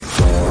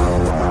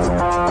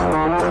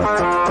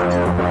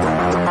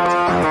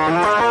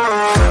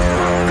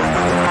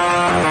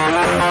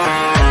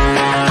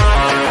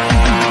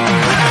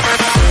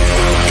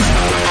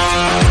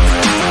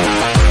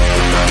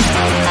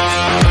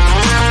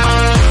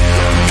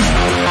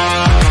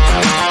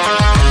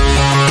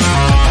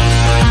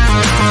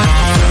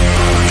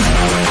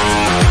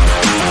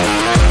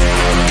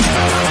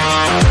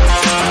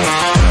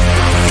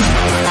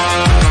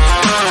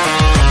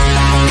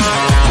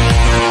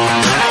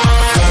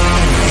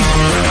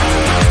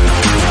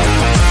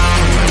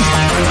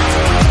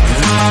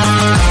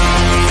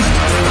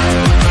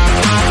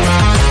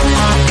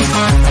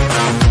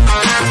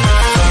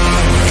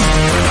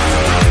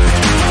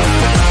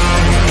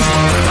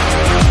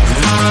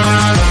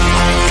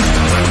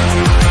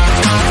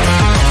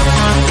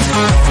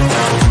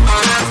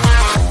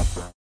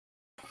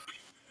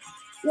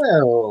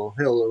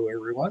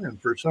everyone.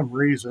 And for some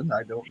reason,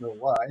 I don't know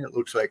why, it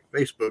looks like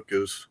Facebook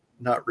is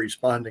not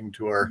responding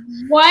to our.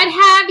 What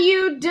have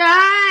you done?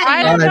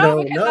 I don't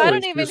know because I don't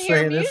It's even just hear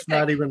saying music. it's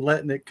not even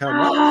letting it come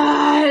up.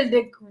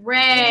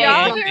 Great.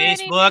 Y'all hear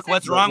any Facebook, music?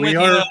 what's wrong with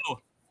you?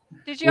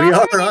 Did We y'all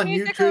are hear any on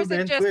music or is YouTube it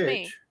and just Twitch.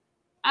 me?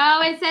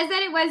 Oh, it says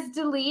that it was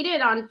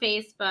deleted on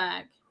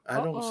Facebook. I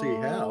don't see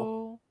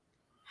how.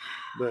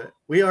 But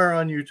we are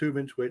on YouTube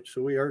and Twitch,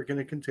 so we are going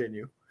to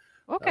continue.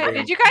 Okay.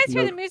 Did you guys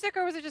hear the music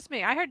or was it just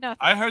me? I heard nothing.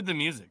 I heard the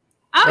music.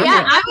 Oh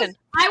yeah, I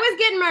was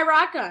getting my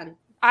rock on.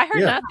 I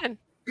heard nothing.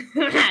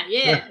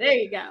 Yeah, there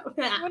you go.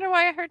 I wonder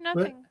why I heard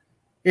nothing.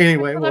 But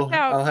anyway,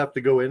 I'll have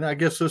to go in. I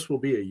guess this will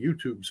be a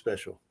YouTube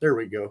special. There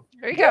we go.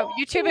 There you go.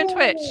 YouTube and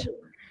Twitch.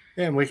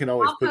 And we can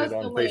always I'll put it post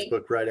on the link.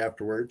 Facebook right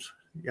afterwards.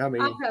 I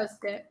mean, I'll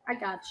post it. I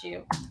got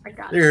you.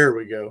 There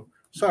we go.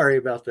 Sorry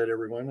about that,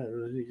 everyone.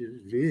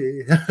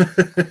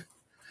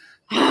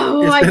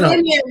 Oh, I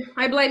blame you.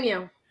 I blame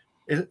you.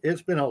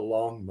 It's been a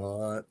long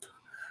month.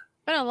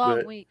 Been a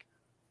long week.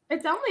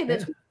 It's only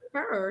the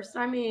 21st.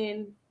 I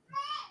mean,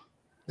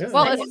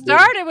 well, it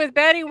started with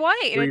Betty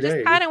White, and it just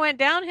days. kind of went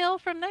downhill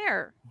from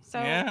there. So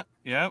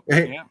yeah.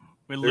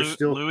 We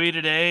Louis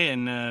today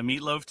and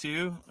Meatloaf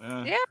too.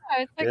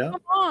 It's like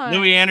come on.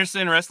 Louis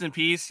Anderson, rest in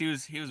peace. He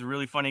was a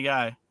really funny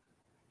guy.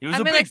 He was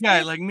a big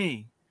guy like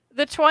me.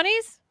 The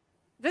 20s,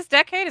 this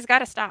decade has got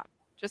to stop.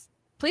 Just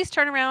please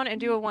turn around and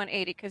do a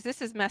 180 because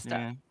this is messed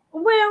up.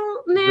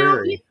 Well,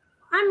 now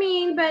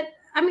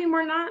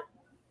we're not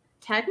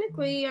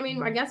technically. I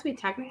mean, I guess we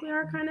technically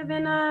are kind of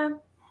in a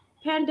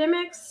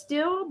pandemic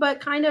still,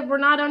 but kind of we're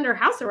not under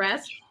house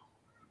arrest.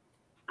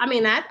 I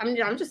mean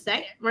I'm just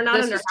saying we're not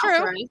under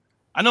house arrest.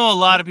 I know a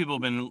lot of people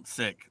have been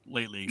sick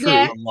lately.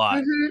 Yeah. A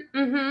lot.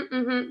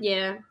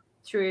 Yeah.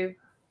 True.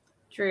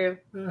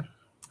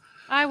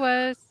 I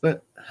was.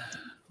 But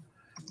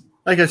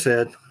like I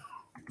said,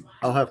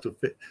 we'll have to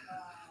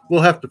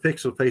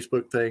fix the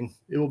Facebook thing.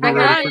 It will be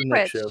ready for the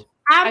next show.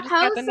 I just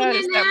got the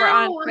notice that we're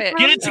on Twitch.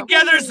 Get it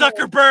together,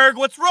 Zuckerberg.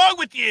 What's wrong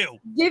with you?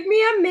 Give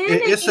me a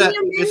minute. It's that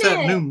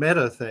new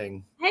Meta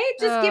thing. Hey,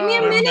 just give me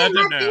a minute.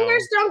 My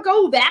fingers don't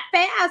go that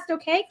fast,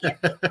 okay? Give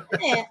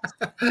me a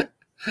minute.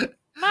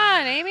 Come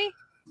on, Amy.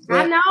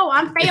 I know.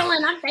 I'm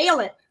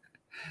failing.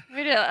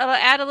 We need to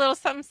add a little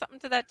something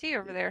to that tea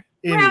over there.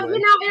 Anyway. Well,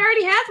 it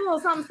already has a little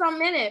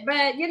something in it,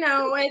 but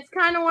it's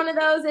kind of one of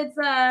those. It's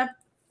a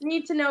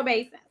need to know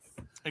basis.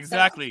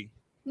 Exactly. So,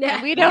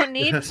 yeah, we don't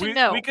need to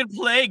know. We could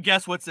play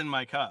Guess What's in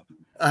My Cup.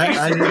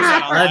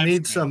 I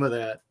need some of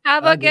that. How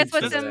about Guess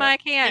What's in My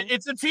Can?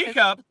 It's a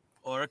teacup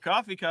or a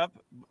coffee cup.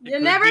 You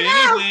never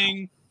know.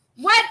 Anything.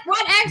 What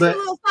extra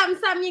little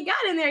something you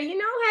got in there? Hey,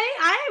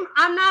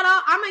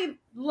 I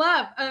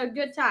love a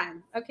good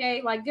time.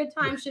 Okay, like good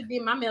time should be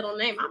my middle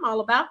name. I'm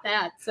all about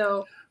that.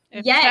 So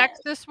if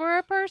Texas were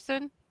a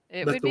person,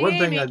 it would be the one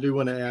thing Amy. I do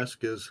want to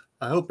ask is,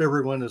 I hope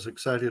everyone is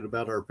excited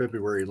about our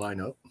February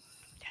lineup.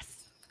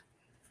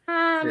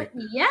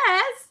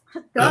 Yes.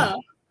 Duh.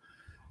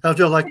 How'd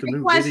y'all like the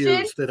new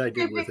videos that I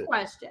did with it?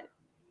 Question.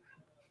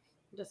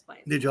 Just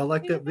playing. Did y'all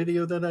like that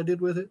video that I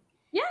did with it?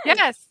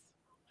 Yes.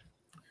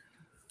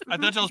 I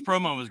thought y'all's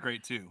promo was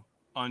great too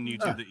on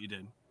YouTube that you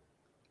did.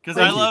 Because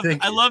I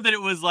love that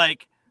it was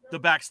like the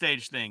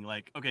backstage thing.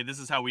 Like, okay, this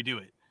is how we do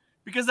it.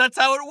 Because that's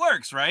how it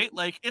works, right?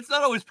 Like, it's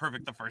not always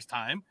perfect the first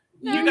time.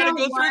 You got to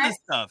go through this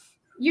stuff.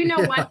 You know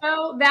what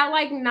though? That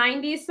like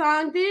 90s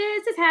song,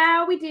 "This is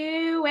how we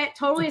do it,"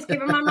 totally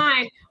escaping my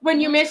mind. When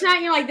you mention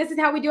that, you're like, "This is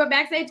how we do it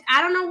backstage."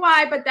 I don't know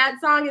why, but that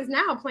song is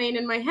now playing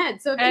in my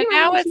head. So if and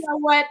now it's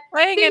what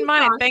playing in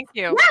mine. Thank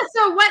you. Yeah.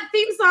 So what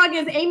theme song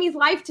is Amy's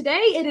life today?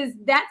 It is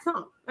that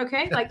song.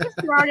 Okay, like just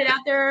throwing it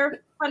out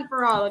there, fun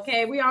for all.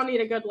 Okay, we all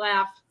need a good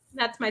laugh.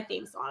 That's my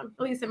theme song,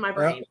 at least in my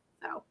brain.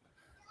 So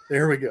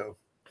there we go.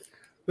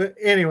 But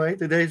anyway,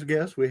 today's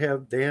guest, we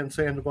have Dan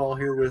Sandoval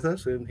here with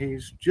us, and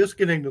he's just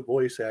getting to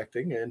voice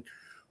acting. And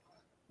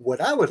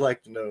what I would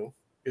like to know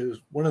is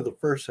one of the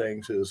first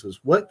things is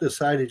what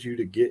decided you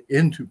to get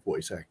into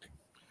voice acting?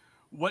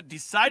 What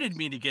decided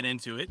me to get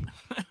into it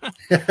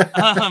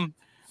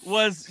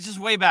was just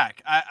way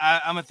back.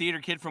 I'm a theater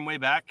kid from way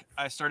back.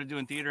 I started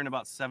doing theater in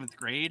about 7th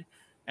grade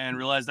and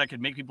realized I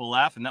could make people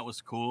laugh, and that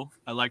was cool.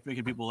 I liked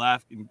making people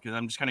laugh because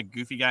I'm just kind of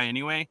goofy guy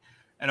anyway.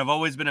 And I've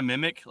always been a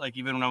mimic. Like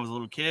even when I was a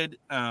little kid,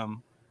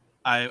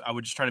 I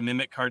would just try to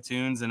mimic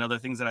cartoons and other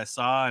things that I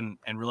saw and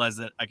realize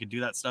that I could do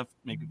that stuff,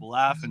 make people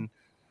laugh and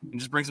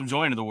just bring some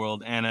joy into the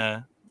world. And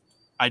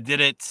I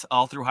did it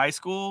all through high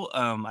school.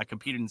 I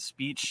competed in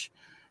speech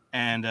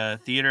and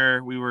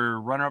theater. We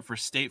were runner-up for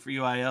state for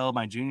UIL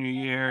my junior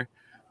year.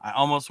 I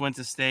almost went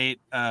to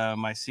state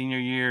my senior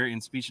year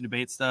in speech and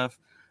debate stuff.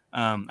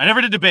 I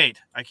never did debate.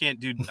 I can't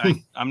do.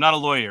 I'm not a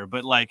lawyer,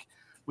 but like.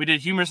 We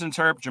did humorous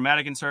interp,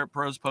 dramatic interp,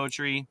 prose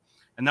poetry,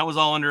 and that was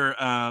all under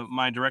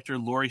my director,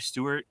 Lori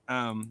Stewart,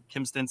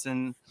 Kim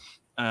Stinson.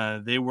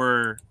 They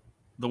were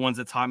the ones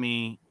that taught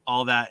me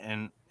all that,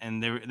 and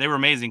they were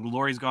amazing.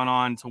 Lori's gone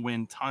on to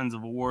win tons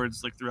of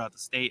awards like throughout the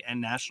state and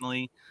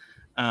nationally.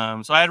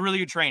 So I had really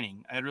good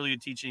training. I had really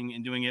good teaching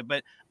and doing it,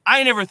 but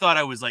I never thought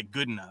I was like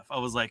good enough. I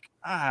was like,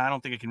 I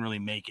don't think I can really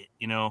make it.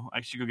 You know,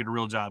 I should go get a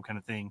real job kind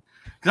of thing.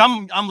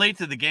 Cause I'm late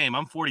to the game.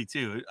 I'm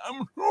 42.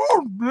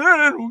 Oh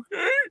man,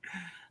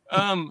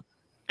 okay.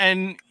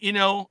 And you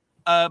know,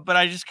 but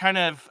I just kind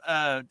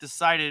of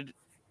decided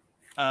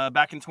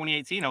back in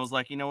 2018, I was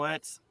like, you know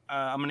what?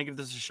 I'm gonna give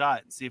this a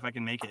shot and see if I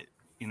can make it.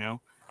 You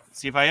know,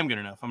 see if I am good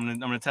enough. I'm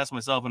gonna test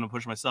myself. I'm gonna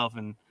push myself,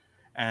 and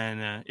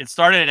it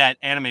started at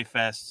Anime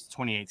Fest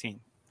 2018.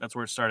 That's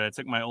where it started. I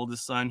took my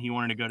oldest son. He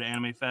wanted to go to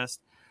Anime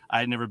Fest. I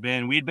had never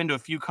been. We had been to a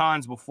few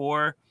cons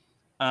before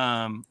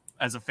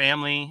as a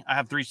family. I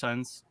have 3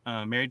 sons,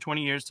 married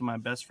 20 years to my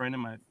best friend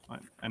and my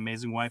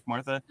amazing wife,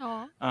 Martha,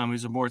 who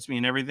supports me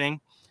and everything.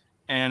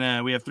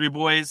 And we have 3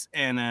 boys,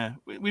 and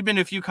we've been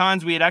to a few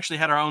cons. We had actually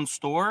had our own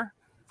store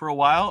for a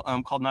while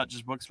called Not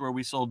Just Books, where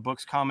we sold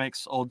books,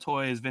 comics, old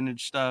toys,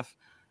 vintage stuff,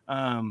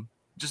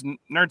 just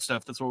nerd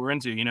stuff. That's what we're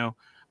into, you know.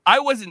 I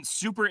wasn't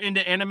super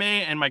into anime,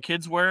 and my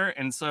kids were,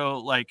 and so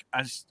like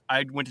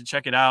I went to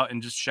check it out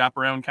and just shop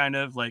around, kind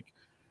of like,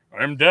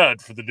 I'm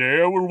dad for the day.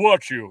 I will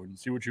watch you and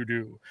see what you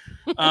do.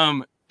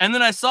 And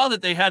then I saw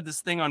that they had this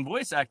thing on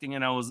voice acting,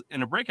 and I was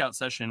in a breakout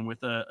session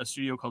with a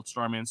studio called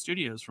Starman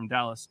Studios from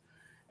Dallas,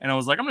 and I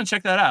was like, I'm gonna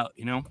check that out,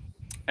 you know.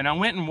 And I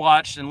went and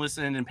watched and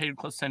listened and paid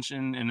close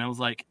attention, and I was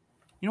like,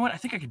 you know what? I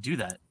think I could do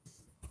that.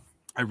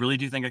 I really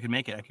do think I could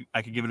make it.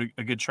 I could give it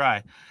a good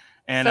try.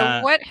 And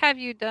so what have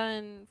you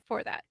done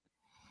for that?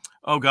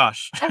 Oh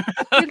gosh.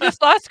 You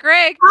just lost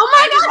Greg. Oh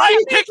my gosh!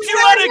 I picked you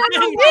out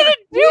again. You didn't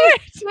do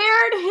it.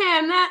 Scared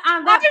him.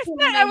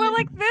 I went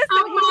like this.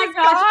 Oh and my he was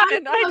gosh! gone.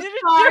 I'm so I didn't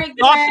sorry, do it.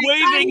 Stop Greg.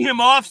 waving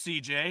him off,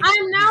 CJ.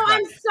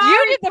 I'm sorry.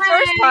 You did the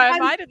first Greg.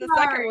 time. I did the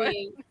second one.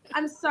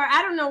 I'm sorry.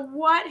 I don't know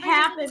what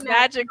happened.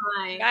 Magic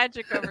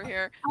over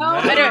here. Oh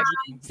Anyway,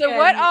 so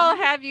what goodness. all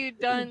have you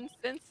done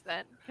since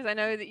then? Because I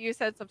know that you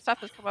said some stuff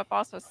has come up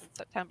also since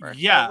September.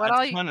 Yeah, So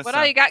what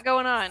all you got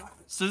going on?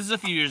 So this is a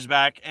few years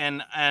back,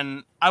 and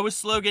I was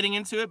slow getting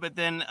into it, but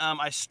then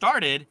I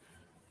started.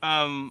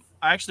 I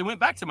actually went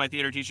back to my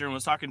theater teacher and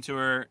was talking to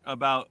her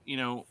about you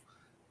know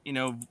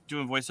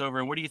doing voiceover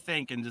and what do you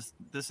think and just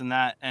this and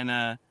that,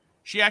 and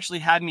she actually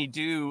had me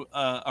do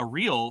a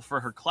reel for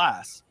her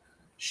class.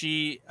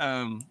 She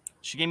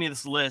gave me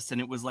this list,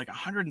 and it was like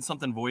 100 and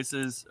something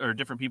voices or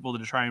different people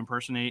to try and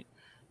impersonate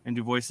and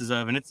do voices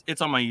of, and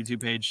it's on my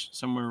YouTube page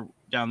somewhere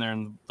down there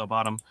in the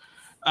bottom.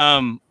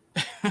 And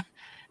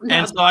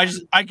so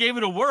I gave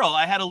it a whirl.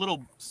 I had a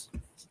little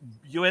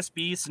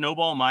USB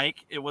Snowball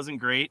mic. It wasn't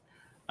great.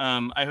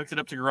 I hooked it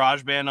up to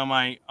GarageBand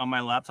on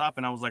my laptop,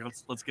 and I was like,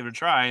 let's give it a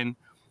try. And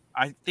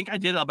I think I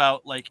did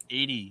about like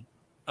 80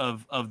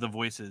 of the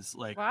voices.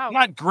 Like, wow.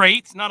 Not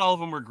great. Not all of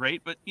them were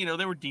great, but you know,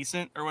 they were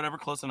decent or whatever,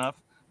 close enough.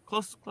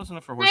 Close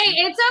enough for horses. Hey,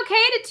 it's okay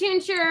to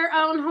toot your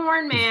own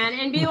horn, man,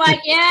 and be like,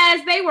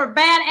 yes, they were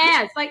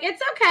badass. Like,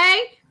 it's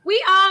okay.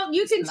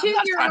 You can toot your own horn. I'm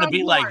not trying to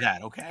be like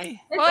that,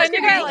 okay? Well, and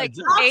you got like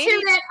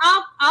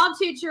I'll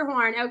toot your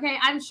horn, okay?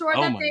 I'm sure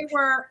that they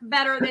were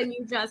better than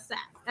you just said,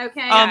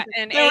 okay?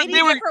 And 80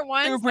 different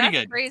ones, they were pretty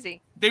that's good. Crazy.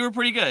 They were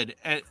pretty good,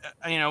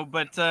 you know.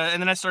 But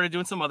and then I started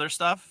doing some other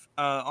stuff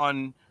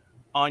on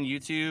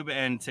YouTube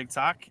and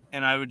TikTok,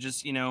 and I would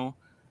just, you know,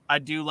 I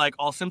do like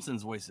all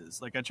Simpsons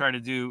voices. Like I try to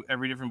do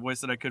every different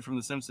voice that I could from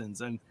The Simpsons,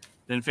 and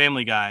then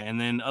Family Guy,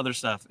 and then other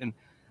stuff. And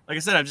like I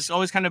said, I've just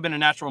always kind of been a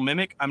natural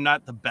mimic. I'm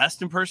not the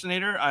best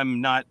impersonator. I'm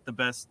not the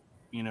best,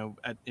 you know,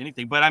 at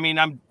anything. But I mean,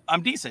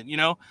 I'm decent, you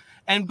know.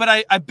 But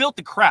I built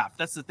the craft.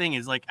 That's the thing,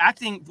 is like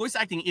voice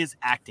acting is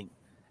acting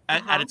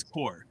at its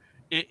core.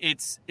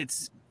 It's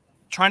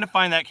trying to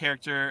find that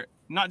character,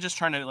 not just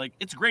trying to like.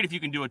 It's great if you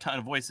can do a ton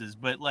of voices,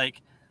 but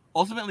like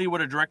ultimately,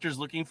 what a director's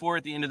looking for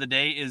at the end of the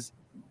day is,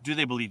 do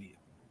they believe you?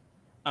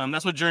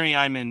 That's what Jeremy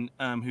Iman,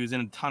 who's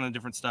in a ton of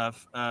different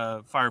stuff,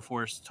 Fire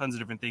Force, tons of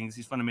different things.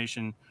 He's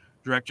Funimation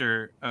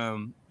director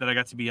that I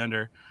got to be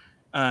under.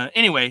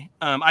 Anyway,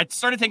 I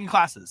started taking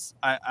classes.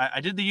 I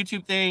did the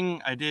YouTube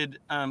thing. I did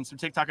some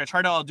TikTok. I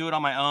tried to all do it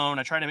on my own.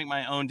 I tried to make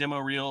my own demo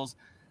reels,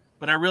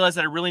 but I realized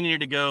that I really needed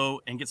to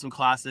go and get some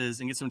classes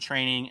and get some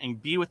training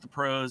and be with the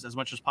pros as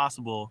much as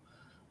possible.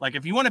 Like,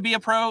 if you want to be a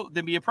pro,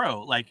 then be a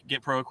pro. Like,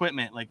 get pro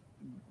equipment. Like,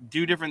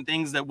 do different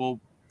things that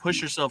will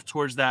push yourself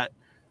towards that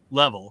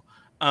level,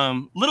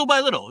 little by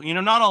little. You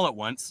know, not all at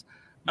once.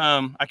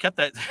 I kept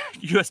that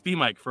USB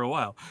mic for a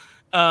while,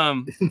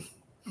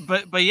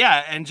 but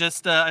yeah, and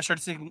just I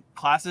started taking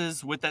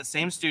classes with that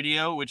same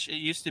studio, which they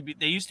used to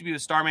be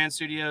with Starman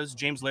Studios,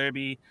 James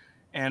Larrabee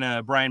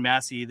and Brian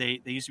Massey.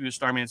 They used to be with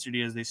Starman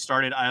Studios. They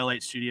started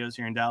Iolite Studios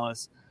here in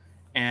Dallas.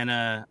 And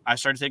I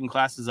started taking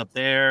classes up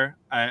there.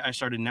 I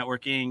started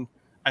networking.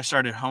 I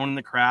started honing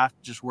the craft,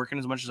 just working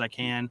as much as I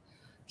can,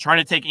 trying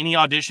to take any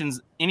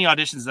auditions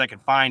that I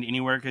could find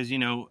anywhere. Because, you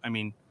know, I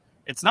mean,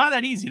 it's not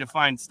that easy to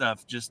find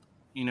stuff. Just,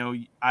 you know,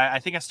 I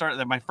think I started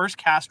that. My first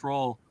cast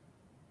role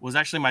was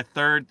actually my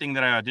third thing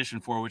that I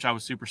auditioned for, which I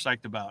was super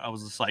psyched about. I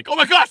was just like, oh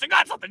my gosh, I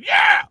got something.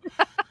 Yeah.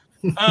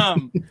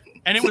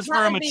 And it was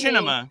for a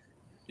machinima.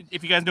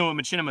 If you guys know what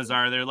machinimas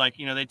are, they're like,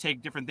 you know, they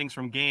take different things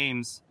from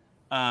games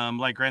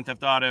like Grand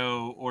Theft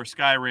Auto or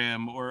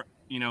Skyrim, or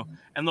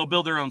and they'll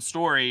build their own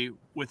story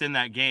within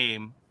that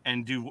game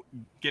and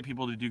get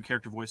people to do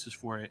character voices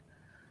for it.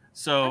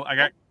 So I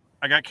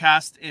got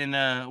cast in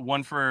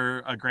one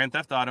for a Grand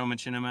Theft Auto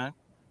Machinima.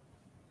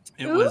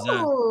 It was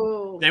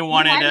they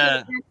wanted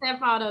Grand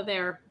Theft Auto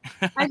there.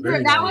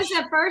 That was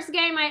the first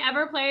game I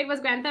ever played, was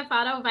Grand Theft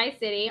Auto Vice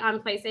City on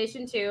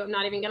PlayStation 2. I'm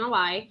not even gonna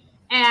lie,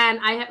 and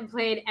I have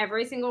played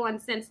every single one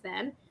since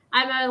then.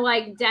 I'm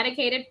a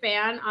dedicated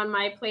fan on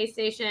my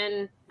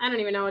PlayStation. I don't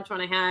even know which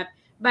one I have,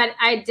 but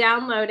I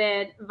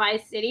downloaded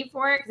Vice City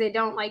for it because they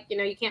don't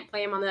you can't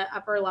play them on the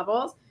upper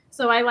levels.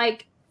 So I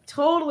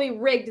totally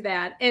rigged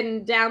that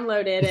and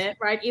downloaded it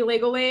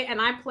illegally,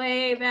 and I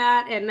play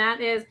that, and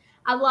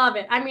I love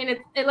it. I mean,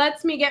 it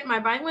lets me get my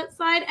violent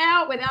side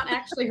out without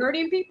actually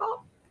hurting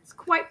people. It's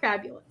quite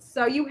fabulous.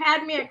 So you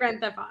had me at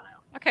Grand Theft Auto.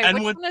 Okay,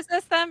 and which one is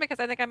this then? Because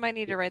I think I might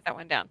need to write that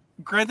one down.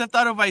 Grand Theft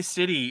Auto Vice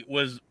City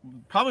was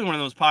probably one of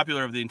the most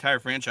popular of the entire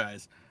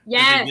franchise.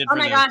 Yes. Oh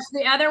my gosh,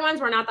 the other ones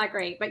were not that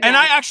great. But and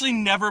I actually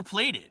never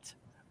played it.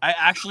 Oh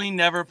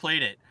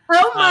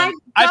my gosh.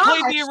 I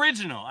played the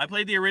original. I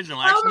actually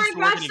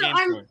my gosh,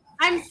 so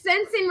I'm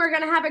sensing we're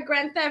gonna have a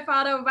Grand Theft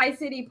Auto Vice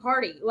City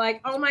party.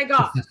 Oh my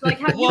gosh!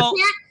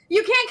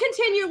 You can't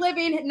continue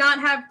living not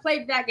have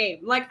played that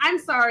game. I'm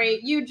sorry,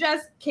 you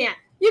just can't.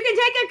 You can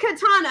take a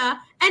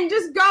katana and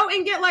just go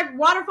and get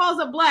waterfalls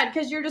of blood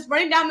because you're just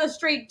running down the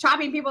street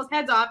chopping people's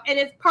heads off, and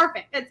it's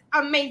perfect. It's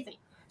amazing.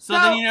 So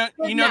then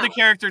the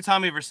character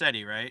Tommy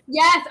Vercetti, right?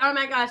 Yes. Oh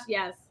my gosh,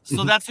 yes.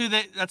 So that's who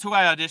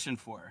I auditioned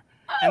for.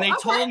 And they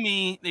told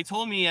me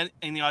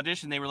in the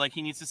audition, they were like,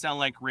 he needs to sound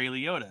like Ray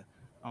Liotta.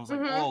 I was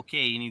like, oh,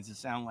 okay, he needs to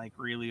sound like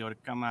Ray Liotta.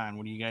 Come on,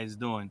 what are you guys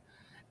doing?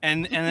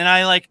 And then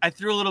I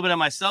threw a little bit of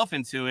myself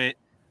into it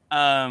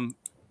on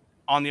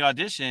the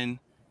audition,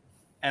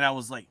 and I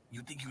was like,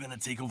 you think you're gonna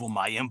take over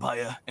my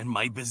empire and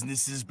my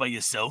businesses by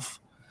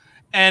yourself?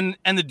 And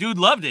the dude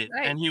loved it,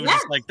 and he was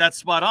just like, that's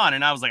spot on.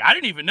 And I was like, I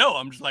didn't even know.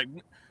 I'm just like,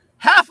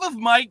 half of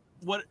my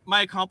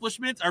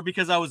accomplishments are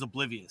because I was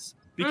oblivious,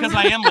 because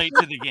I am late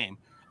to the game.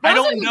 Those I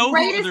don't know who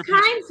greatest other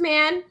people. times,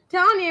 man.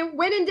 Telling you,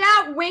 when in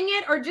doubt, wing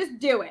it or just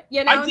do it.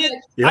 I did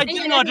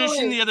an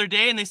audition the other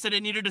day, and they said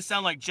it needed to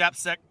sound like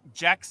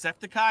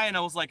Jacksepticeye, and I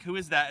was like, "Who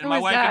is that?" And my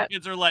wife and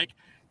kids are like,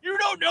 "You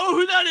don't know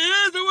who that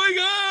is? Oh my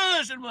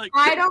gosh!" And I'm like,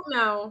 "I don't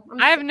know.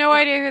 I have no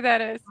idea who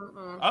that is."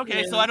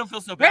 Okay, so I don't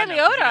feel so bad. Ray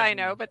Liotta, I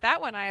know, but that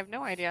one I have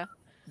no idea.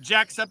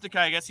 Jacksepticeye,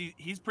 I guess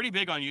he's pretty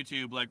big on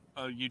YouTube, like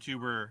a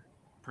YouTuber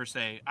per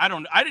se. I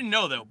didn't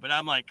know though, but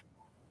I'm like.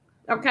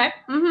 Okay.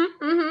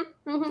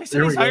 They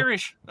said he's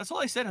Irish. That's all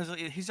I said. I was like,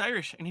 he's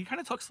Irish, and he kind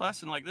of talks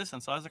fast and like this,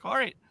 and so I was like, all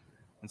right.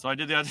 And so I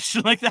did the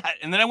audition like that,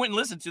 and then I went and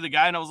listened to the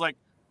guy, and I was like,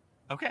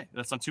 okay,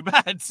 that's not too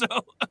bad. So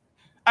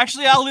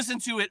actually, I'll listen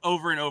to it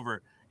over and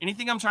over.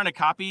 Anything I'm trying to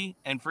copy,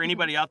 and for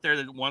anybody out there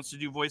that wants to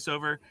do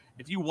voiceover,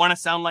 if you want to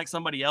sound like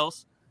somebody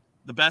else,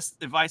 the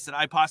best advice that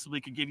I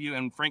possibly could give you,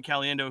 and Frank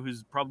Caliendo,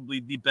 who's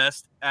probably the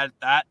best at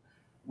that,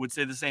 would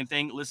say the same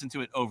thing. Listen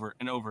to it over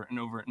and over and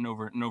over and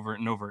over and over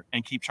and over,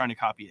 and keep trying to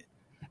copy it.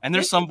 And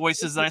there's some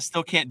voices that I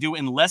still can't do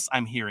unless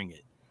I'm hearing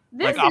it.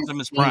 Like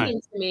Optimus Prime.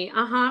 To me.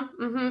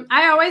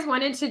 I always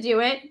wanted to do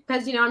it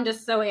because, I'm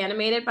just so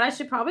animated, but I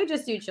should probably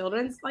just do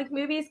children's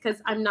movies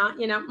because I'm not,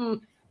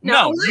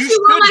 No, unless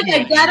you want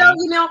a ghetto,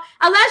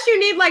 unless you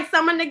need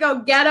someone to go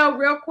ghetto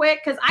real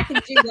quick, because I can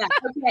do that.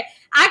 Okay.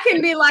 I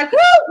can be like, whoo,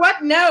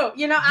 what? No,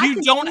 you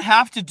don't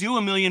have to do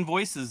a million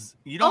voices.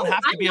 You don't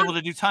have to be able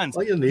to do tons.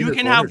 You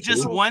can have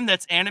just one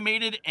that's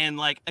animated,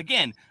 and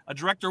again, a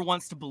director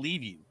wants to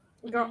believe you.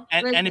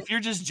 And if you're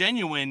just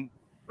genuine,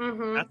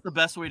 that's the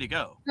best way to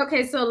go.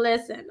 Okay, so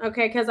listen,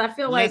 because I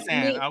feel like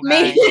me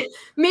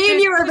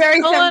and you are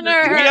very similar.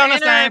 We on the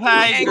same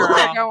page,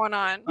 girl. Going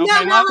on. No,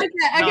 not like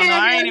that. Okay,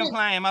 I ain't even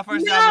playing. My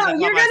first job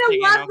was you're gonna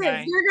love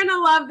this. You're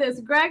gonna love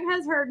this. Greg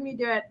has heard me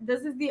do it.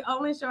 This is the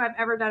only show I've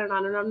ever done it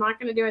on, and I'm not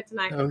gonna do it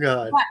tonight. Oh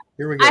God, but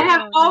here we go. I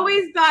have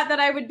always thought that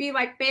I would be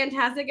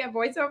fantastic at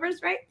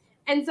voiceovers, right?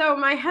 And so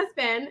my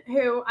husband,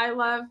 who I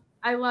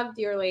love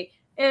dearly,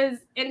 is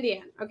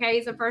Indian. Okay,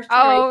 he's a first.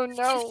 Oh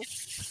no.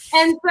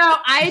 And so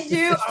I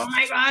do. Oh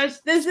my gosh,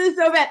 this is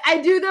so bad.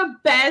 I do the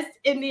best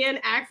Indian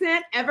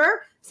accent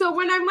ever. So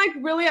when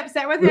I'm really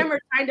upset with him or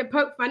trying to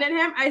poke fun at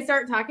him, I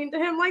start talking to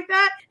him like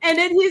that, and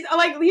then he's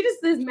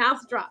his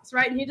mouth drops,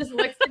 right, and he just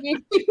looks at me.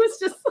 He was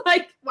just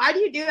like, "Why do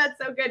you do that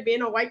so good,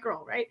 being a white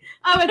girl?" Right?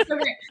 Oh, it's so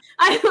great.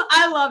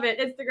 I love it.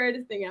 It's the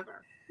greatest thing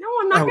ever. No,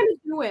 I'm not going to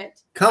do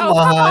it. Come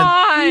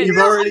on. You've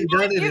already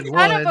done it in one. You've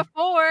done it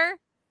before.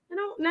 I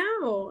don't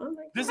know.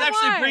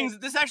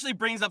 This actually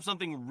brings up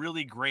something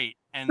really great,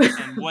 and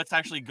what's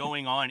actually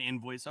going on in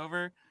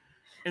voiceover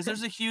is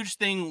there's a huge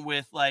thing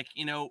with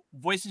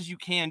voices you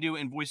can do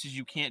and voices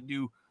you can't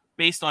do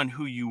based on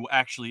who you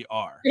actually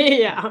are.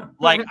 Yeah.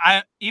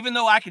 Even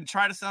though I can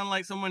try to sound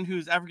like someone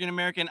who's African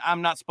American,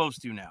 I'm not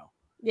supposed to now.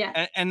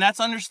 Yeah. And that's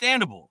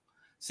understandable.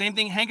 Same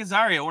thing, Hank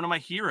Azaria, one of my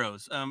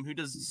heroes, who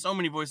does so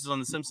many voices on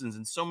The Simpsons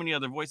and so many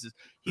other voices.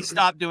 He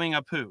stopped doing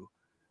Apu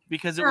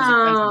because it was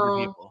offensive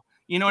to people.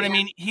 You know what I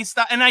mean? He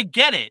stopped, and I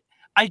get it.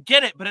 I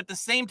get it, but at the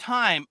same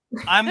time,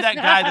 I'm that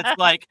guy that's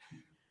like,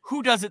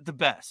 who does it the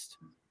best?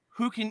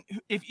 Who can,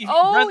 if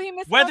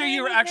whether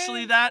you're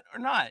actually that or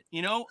not,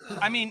 you know?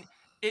 I mean,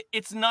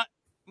 it's not,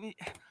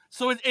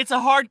 so it's a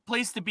hard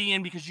place to be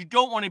in because you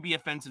don't want to be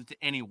offensive to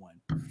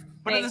anyone.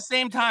 But at the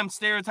same time,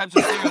 stereotypes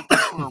are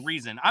stereotypes for a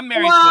reason. I'm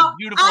married to a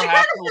beautiful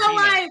half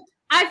Filipino.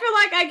 I feel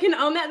like I can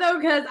own that though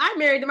because I'm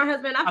married to my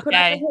husband. I put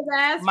up with his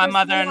ass. My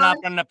mother-in-law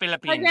from the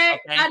Philippines. Okay,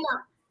 I know.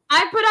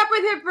 I put up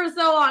with him for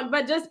so long,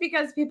 but just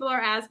because people are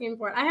asking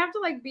for it, I have to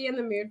like be in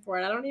the mood for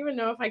it. I don't even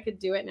know if I could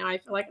do it now. I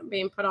feel like I'm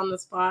being put on the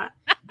spot.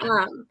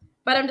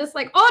 But I'm just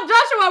like, oh,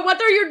 Joshua,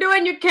 what are you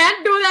doing? You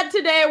can't do that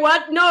today.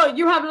 What? No,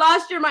 you have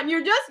lost your mind.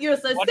 You're just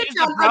useless. What is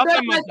the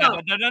problem with that?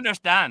 I don't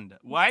understand.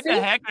 Why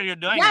the heck are you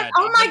doing that?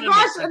 Oh my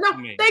gosh. No,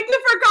 thank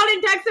you for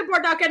calling tech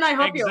support. How can I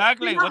help you?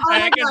 Exactly. What the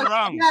heck is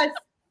wrong? Yes.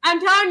 I'm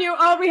telling you,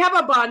 we have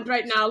a bond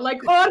right now.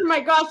 Like, oh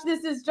my gosh,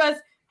 this is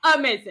just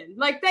amazing.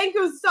 Like, thank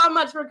you so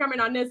much for coming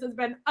on. This has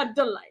been a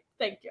delight.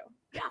 Thank you.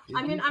 Yeah.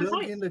 I mean, I'm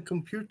in the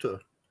computer.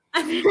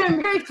 I'm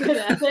very good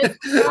at it.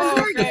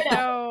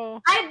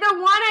 The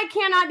one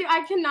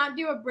I cannot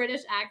do a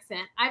British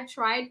accent. I've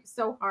tried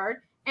so hard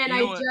and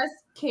just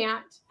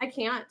can't. I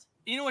can't.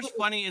 You know what's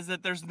funny is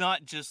that there's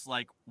not just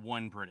like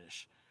one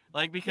British.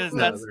 Like, because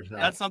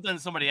that's something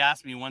that somebody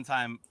asked me one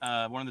time,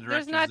 one of the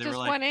directors. There's not just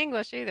one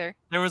English either.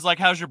 There was like,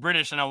 how's your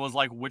British? And I was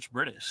like, which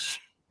British?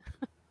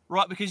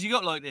 Right, because you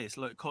got like this,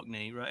 like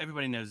Cockney, right?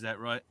 Everybody knows that,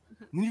 right?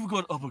 And you've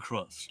got upper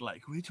crust.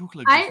 Like, we talk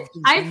like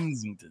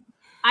Kensington.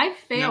 I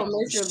fail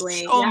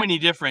miserably. So many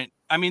different.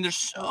 I mean, there's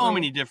so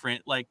many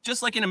different. Like,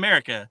 just like in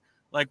America,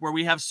 like where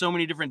we have so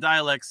many different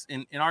dialects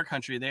in our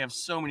country, they have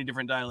so many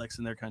different dialects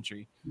in their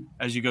country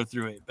as you go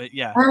through it. But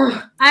yeah,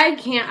 I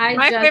can't.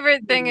 My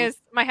favorite thing is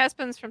my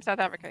husband's from South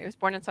Africa. He was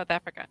born in South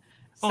Africa.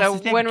 So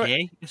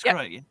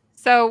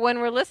So when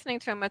we're listening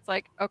to him, it's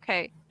like,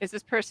 okay, is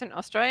this person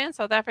Australian,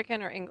 South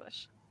African, or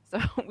English? So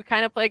we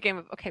kind of play a game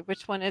of, okay,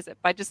 which one is it?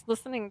 By just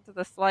listening to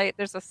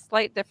there's a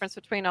slight difference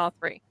between all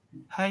three.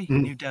 Hi,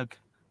 new Doug.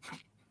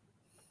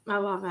 I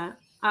love it.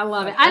 I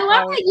love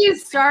that you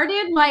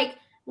started like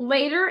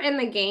later in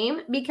the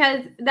game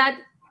because that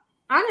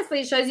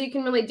honestly shows you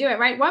can really do it,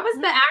 right? What was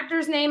the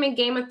actor's name in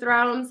Game of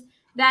Thrones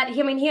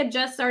he had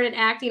just started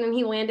acting and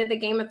he landed the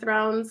Game of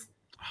Thrones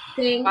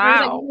thing?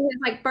 Wow. His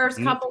like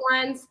first couple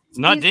ones. It's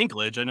not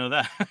Dinklage, I know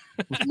that.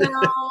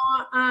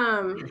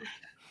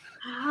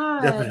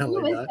 No,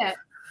 definitely not.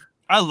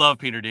 I love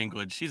Peter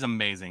Dinklage. He's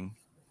amazing.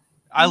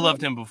 I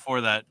loved him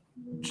before that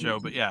show,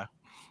 but yeah.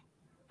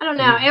 I don't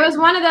know. It was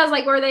one of those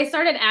like where they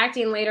started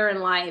acting later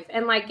in life,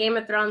 and like Game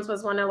of Thrones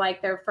was one of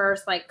like their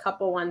first like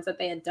couple ones that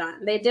they had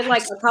done. They did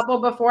like a couple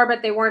before,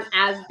 but they weren't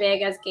as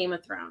big as Game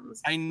of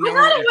Thrones. I know.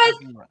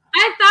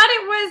 I thought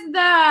it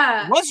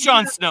was was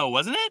Jon Snow,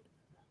 wasn't it?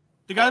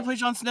 The guy that played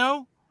Jon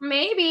Snow?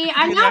 Maybe.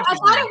 I thought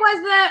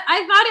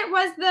it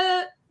was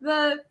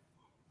the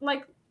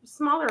like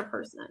smaller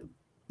person.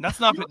 That's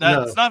not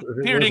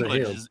Peter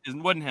Dinklage. It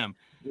wasn't him.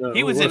 No,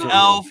 he was in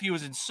Elf. He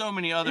was in so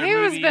many other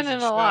movies. He's been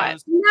in a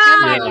lot.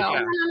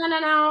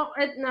 No.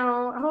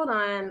 Hold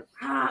on.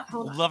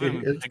 Love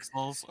him in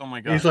Pixels. Oh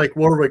my god. He's like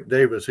Warwick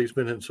Davis. He's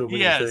been in so many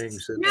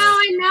things. No,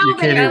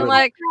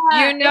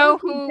 I know.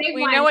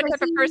 We know what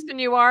type of person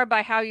you are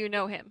by how you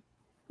know him.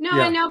 No,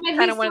 I know, but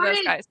kind of one of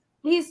those guys.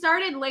 He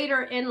started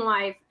later in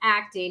life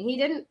acting.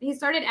 He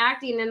started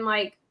acting in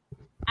like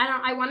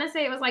I want to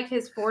say it was like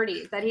his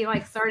 40s that he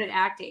like started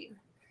acting.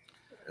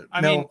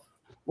 I mean,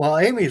 while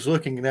Amy's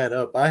looking that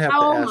up, I have to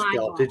ask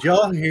y'all, did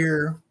y'all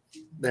hear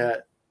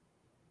that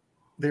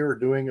they were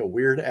doing a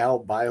Weird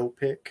Al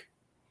biopic?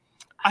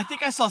 I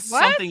think I saw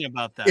something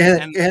about that.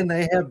 And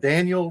they have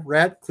Daniel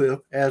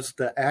Radcliffe as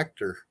the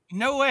actor.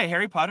 No way.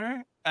 Harry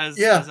Potter as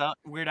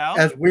Weird Al?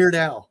 As Weird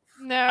Al.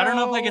 No. I don't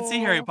know if I could see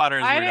Harry Potter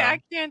as Weird Al.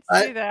 I can't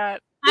see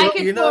that. I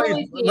can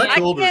totally see it. I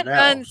can't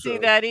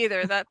unsee that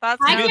either. That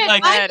thought's in my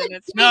head and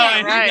it's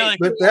not right.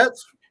 But that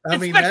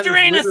is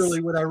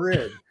literally what I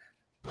read.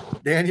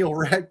 Daniel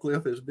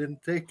Radcliffe has been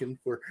taken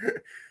for.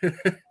 I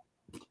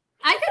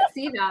could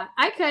see that.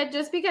 I could,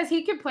 just because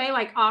he could play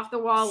like off the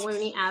wall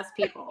loony ass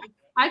people.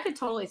 I could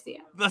totally see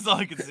it. That's all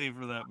I could see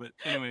for that. But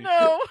anyway.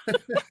 No.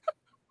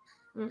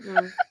 I'm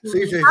not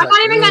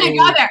even gonna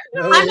go there.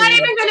 I'm not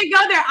even gonna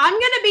go there. I'm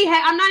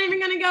not even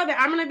gonna go there.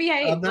 I'm gonna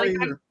behave. I'm not gonna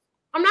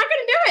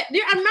do it.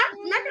 Dude, I'm not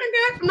gonna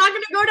do it. I'm not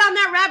gonna go down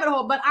that rabbit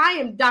hole. But I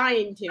am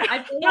dying to.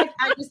 I feel like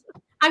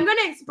I'm going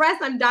to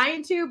express I'm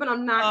dying to, but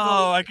I'm not.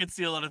 Oh, I could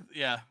see a lot of,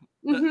 yeah.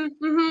 Yeah.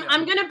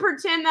 I'm going to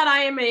pretend that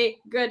I am a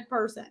good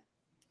person.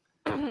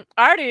 I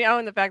already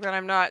own the fact that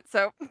I'm not,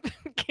 so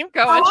keep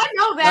going. Oh, I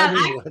know that.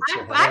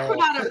 I put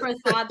out a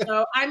facade,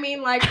 though. I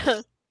mean, like,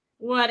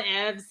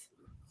 whatevs.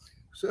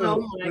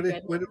 So,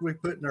 what did we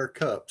put in our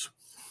cups?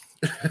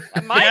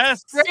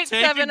 Mine's straight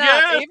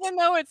 7-Up. Even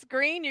though it's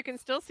green, you can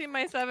still see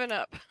my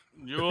 7-Up.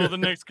 You're the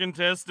next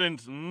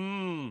contestant.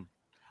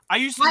 I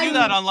used to do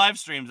that on live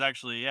streams,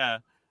 actually, yeah.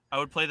 I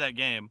would play that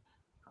game.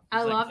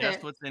 I love it.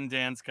 Guess what's in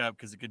Dan's cup,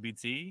 because it could be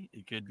tea,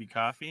 it could be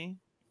coffee,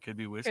 Could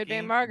be whiskey. Could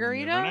be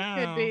margarita.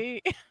 Could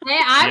be. Hey,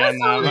 I was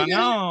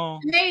know.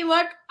 Hey,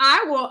 look,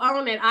 I will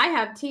own it. I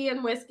have tea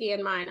and whiskey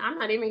in mine. I'm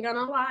not even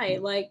gonna lie.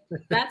 Like,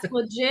 that's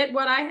legit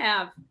what I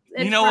have.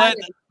 It's you know Friday.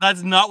 What?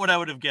 That's not what I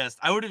would have guessed.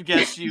 I would have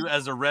guessed you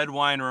as a red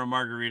wine or a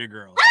margarita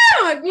girl.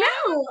 No.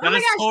 That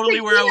is totally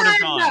where I would have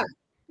gone.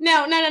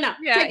 No.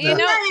 Yeah, Tequila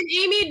and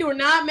Amy do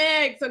not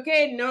mix.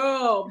 Okay,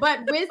 no.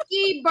 But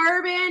whiskey,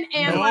 bourbon,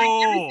 and like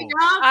everything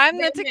else. I'm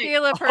the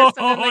tequila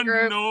person in the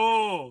group.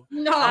 No.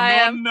 I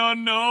am.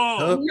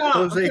 No.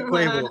 Jose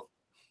Cuervo.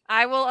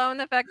 I will own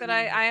the fact that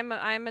I'm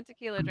a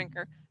tequila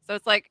drinker. So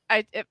it's like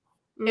if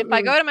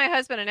I go to my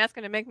husband and ask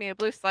him to make me a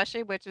blue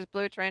slushy, which is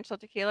blue tarantula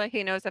tequila,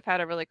 he knows I've had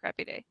a really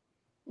crappy day.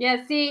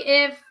 Yeah. See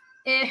if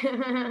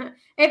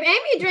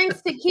Amy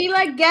drinks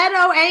tequila,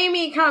 ghetto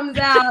Amy comes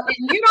out,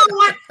 and you're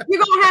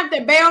gonna have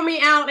to bail me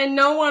out, and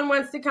no one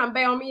wants to come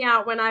bail me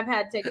out when I've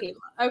had tequila.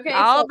 Okay,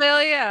 I'll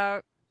bail you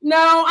out.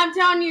 No, I'm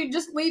telling you,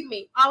 just leave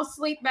me. I'll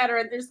sleep better,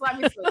 and just let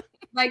me sleep.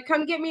 Like,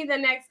 come get me the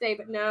next day,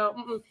 but no.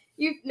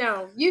 You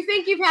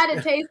think you've had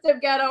a taste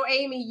of ghetto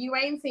Amy? You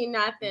ain't seen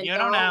nothing. You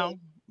don't know.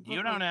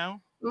 You don't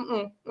know.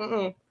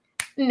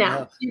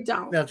 No, you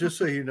don't. Now, just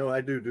so you know,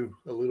 I do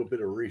a little bit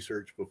of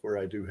research before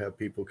I do have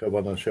people come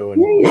on the show.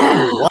 And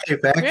your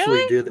wife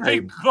actually did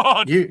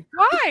God.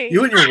 Why?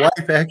 You and your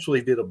wife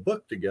actually did a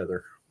book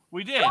together.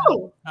 We did.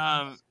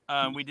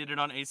 We did it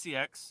on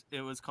ACX.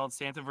 It was called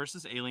Santa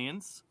versus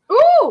Aliens.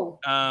 Ooh.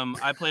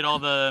 I played all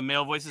the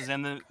male voices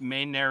and the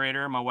main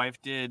narrator. My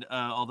wife did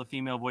all the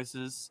female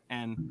voices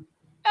and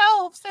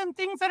elves and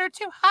things that are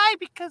too high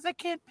because I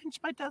can't pinch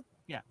my toe.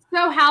 Yeah.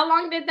 So how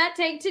long did that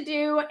take to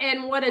do?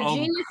 And what a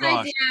genius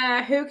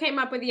idea. Who came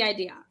up with the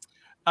idea?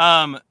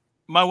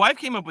 My wife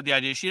came up with the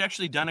idea. She'd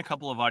actually done a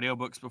couple of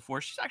audiobooks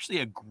before. She's actually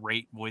a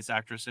great voice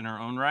actress in her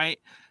own right.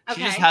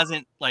 Okay. She just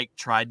hasn't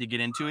tried to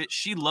get into it.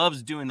 She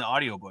loves doing the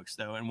audiobooks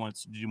though and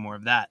wants to do more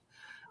of that,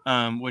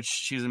 which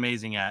she's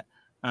amazing at.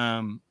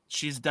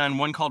 She's done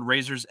one called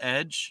Razor's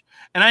Edge.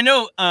 And I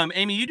know,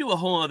 Amy, you do a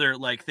whole other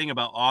thing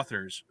about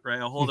authors,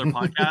 right? A whole other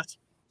podcast.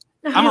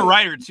 I'm a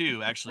writer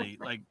too, actually.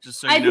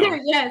 Just so you know. I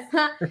do, yes.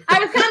 I was kind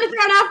of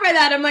thrown off by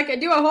that. I'm like, I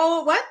do a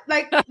whole what?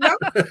 No.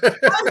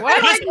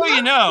 What? Just so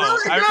you know,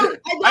 I don't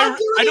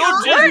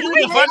just do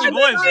the funny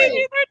voice.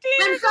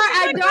 I'm sorry,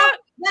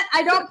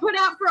 I don't put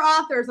out for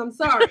authors. I'm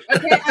sorry.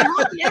 Okay, I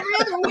hope every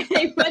other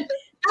way, but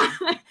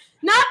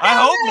not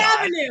that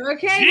avenue.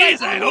 Okay,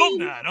 jeez, I hope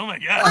not. Oh my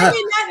god. I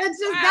mean, that's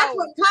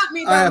what caught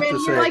me though, man.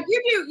 You're like,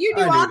 you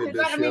do authors,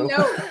 but I mean,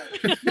 no.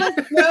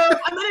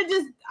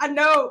 I'm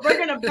gonna we're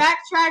gonna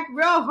backtrack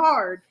real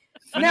hard.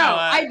 No,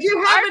 I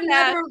do have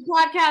another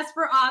podcast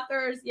for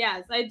authors.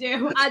 Yes, I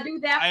do. I do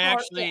that.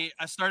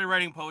 I started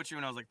writing poetry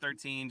when I was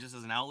 13, just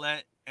as an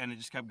outlet, and it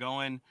just kept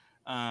going.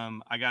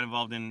 I got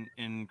involved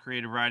in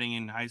creative writing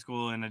in high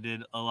school, and I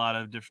did a lot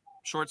of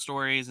short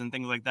stories and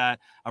things like that.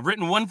 I've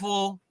written one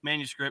full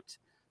manuscript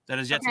that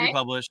is yet to be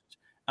published.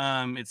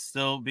 It's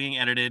still being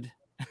edited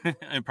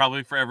and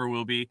probably forever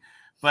will be.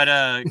 But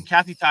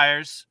Kathy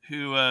Tyers,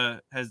 who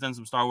has done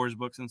some Star Wars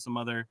books and some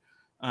other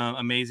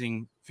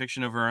amazing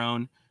fiction of her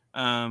own,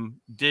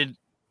 did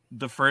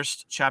the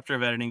first chapter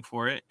of editing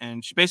for it.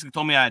 And she basically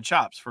told me I had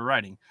chops for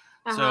writing.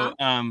 So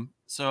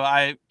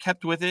I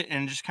kept with it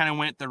and just kind of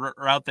went the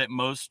route that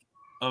most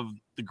of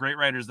the great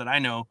writers that I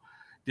know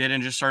did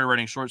and just started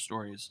writing short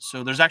stories.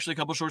 So there's actually a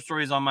couple short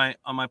stories on my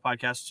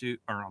podcast too,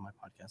 or on my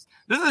podcast.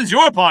 This is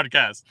your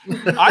podcast.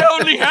 I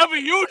only have a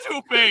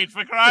YouTube page,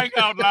 for crying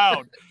out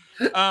loud.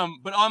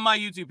 But on my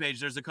YouTube page,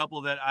 there's a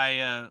couple that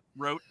I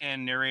wrote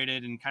and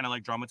narrated and kind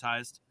of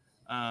dramatized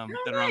that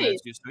are on there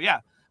too. So yeah,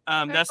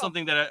 that's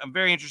something that I'm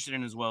very interested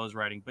in as well as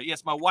writing. But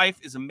yes, my wife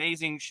is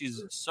amazing.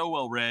 She's so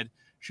well read.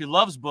 She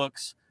loves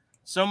books.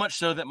 So much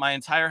so that my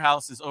entire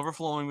house is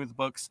overflowing with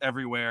books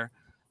everywhere.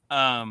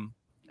 That's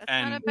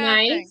not a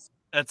bad thing.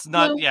 It's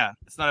not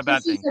a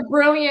bad thing. She's a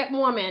brilliant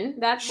woman.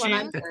 That's what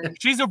I'm saying.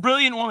 She's a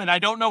brilliant woman. I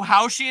don't know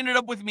how she ended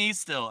up with me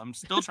still. I'm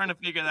still trying to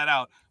figure that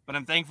out, but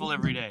I'm thankful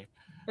every day.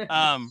 We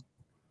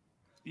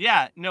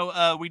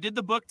did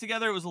the book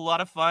together. It was a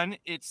lot of fun.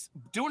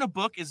 Doing a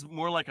book is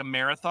more like a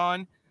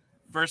marathon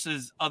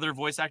versus other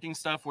voice acting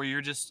stuff where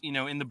you're just,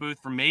 in the booth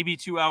for maybe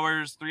 2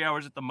 hours, 3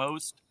 hours at the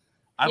most.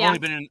 I've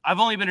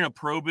only been in a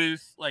pro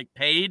booth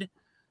paid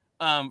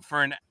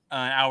for an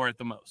hour at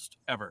the most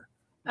ever.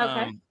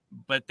 Okay.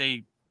 But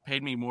they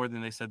paid me more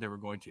than they said they were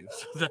going to.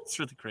 So that's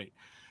really great.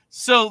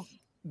 So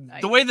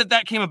the way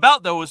that came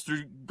about though was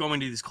through going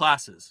to these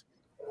classes.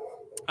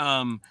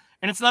 And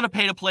it's not a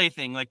pay to play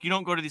thing. You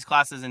don't go to these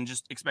classes and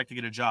just expect to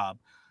get a job.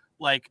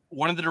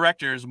 One of the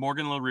directors,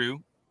 Morgan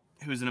LaRue,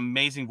 who's an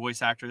amazing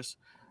voice actress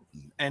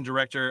and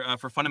director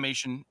for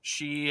Funimation,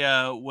 she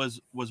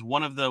was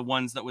one of the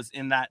ones that was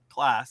in that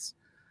class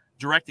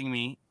directing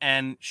me,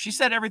 and she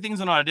said everything's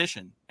an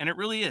audition, and it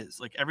really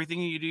is.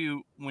 Everything you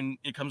do when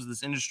it comes to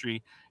this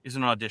industry is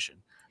an audition.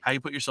 How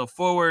you put yourself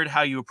forward,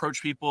 how you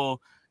approach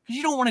people, because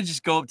you don't want to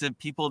just go up to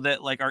people that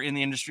are in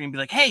the industry and be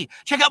like, hey,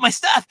 check out my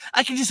stuff,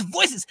 I can do some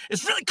voices,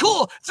 it's really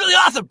cool, it's really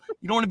awesome.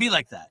 You don't want to be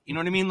like that, you know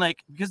what I mean?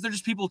 Because they're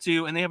just people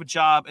too, and they have a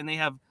job and they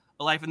have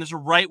life, and there's a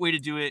right way to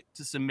do it,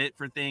 to submit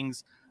for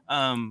things,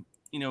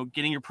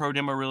 getting your pro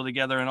demo reel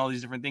together and all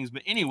these different things.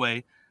 But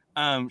anyway,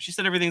 she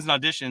said everything's an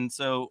audition.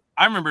 So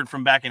I remembered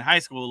from back in high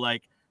school,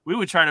 like we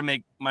would try to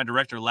make my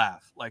director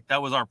laugh. Like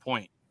that was our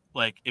point.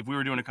 Like if we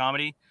were doing a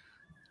comedy,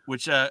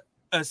 which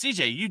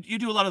CJ, you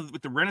do a lot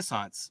with the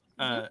Renaissance,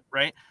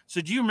 right?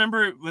 So do you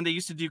remember when they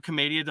used to do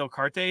Commedia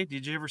dell'arte?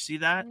 Did you ever see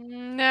that?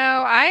 No,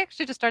 I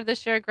actually just started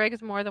this year. Greg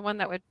is more the one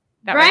that would.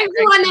 Greg's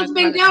the one that's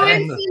been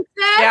going since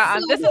yeah,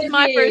 this is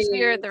my first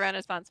year at the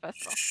Renaissance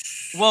Festival.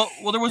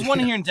 Well, there was one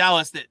here in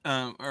Dallas that,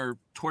 or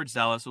towards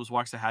Dallas, it was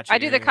Waxahachie. I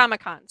do the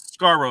Comic-Con.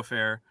 Scarborough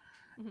Fair.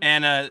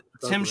 And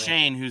Tim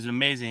Shane, who's an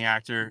amazing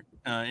actor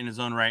in his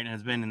own right and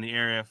has been in the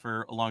area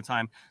for a long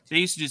time, they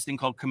used to do this thing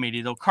called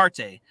Commedia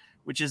dell'arte,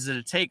 which is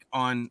a take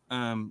on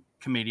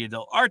Commedia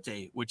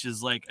dell'arte, which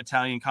is like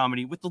Italian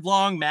comedy with the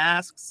long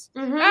masks.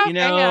 Mm-hmm.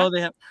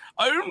 They have,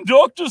 I am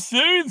Dr.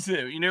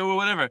 So-and-so, or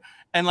whatever.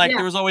 And like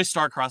there was always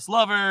star-crossed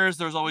lovers.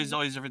 There was always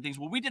different things.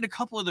 Well, we did a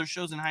couple of those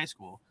shows in high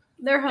school.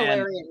 They're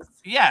hilarious.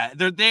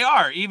 They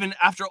are. Even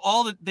after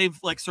all that they've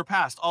like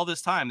surpassed all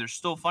this time, they're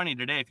still funny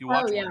today if you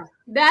watch them.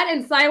 That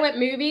and silent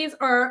movies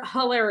are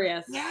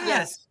hilarious.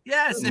 Yes.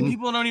 And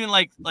people don't even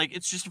like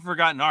it's just a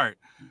forgotten art.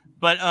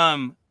 But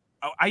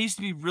I used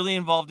to be really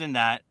involved in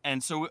that.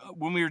 And so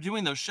when we were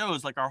doing those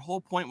shows, like our whole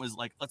point was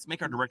like, let's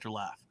make our director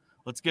laugh.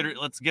 Let's get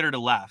her to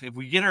laugh. If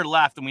we get her to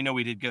laugh, then we know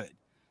we did good.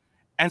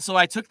 And so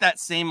I took that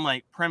same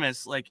like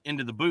premise like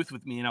into the booth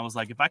with me, and I was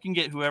like, if I can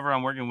get whoever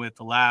I'm working with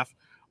to laugh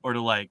or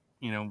to like,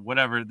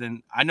 whatever,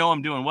 then I know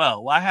I'm doing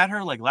well. Well, I had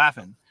her like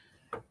laughing.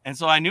 And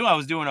so I knew I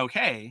was doing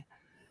okay.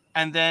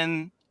 And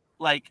then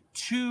like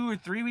 2 or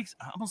 3 weeks,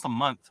 almost a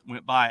month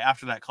went by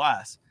after that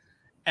class.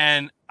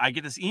 And I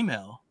get this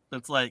email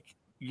that's like,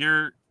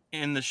 you're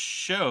in the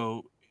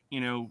show,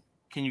 can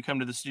you come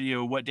to the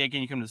studio? What day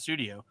can you come to the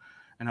studio?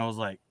 And I was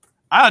like,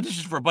 I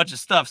auditioned for a bunch of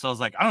stuff. So I was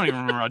like, I don't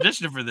even remember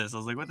auditioning for this. I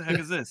was like, what the heck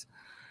is this?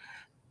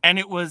 And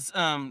it was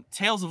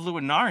Tales of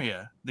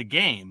Luminaria, the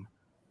game,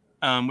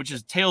 which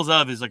is Tales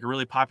of is like a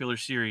really popular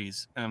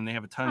series. They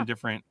have a ton of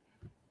different,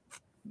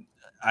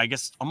 I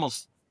guess,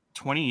 almost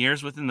 20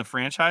 years within the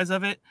franchise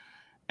of it.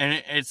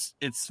 And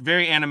it's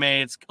very anime.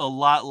 It's a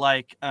lot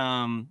like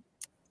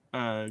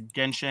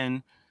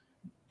Genshin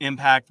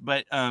Impact,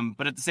 but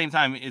at the same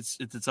time, it's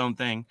its own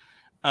thing.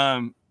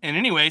 And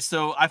anyway,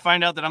 so I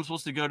find out that I'm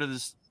supposed to go to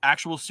this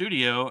actual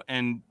studio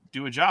and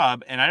do a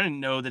job, and I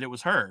didn't know that it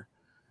was her.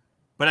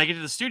 But I get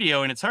to the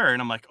studio and it's her,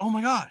 and I'm like, oh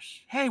my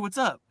gosh, hey, what's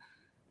up?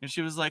 And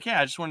she was like,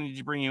 yeah, I just wanted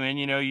to bring you in.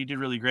 You did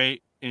really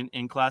great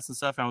in class and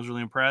stuff, and I was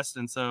really impressed.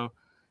 And so,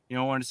 I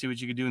wanted to see what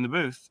you could do in the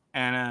booth.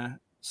 And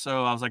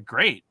so I was like,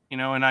 great,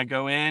 and I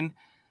go in,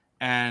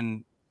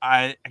 and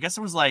I guess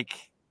it was like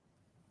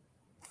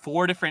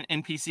 4 different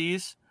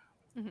NPCs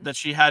that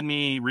she had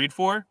me read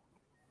for.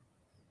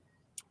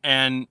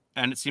 And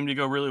it seemed to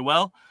go really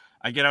well.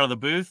 I get out of the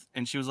booth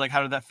and she was like,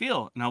 how did that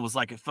feel? And I was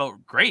like, it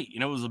felt great.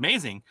 It was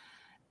amazing.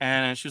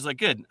 And she was like,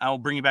 good, I'll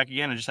bring you back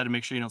again. I just had to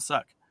make sure you don't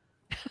suck.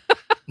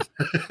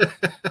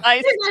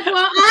 Like,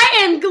 well, I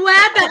am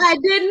glad that I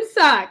didn't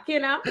suck,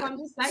 I'm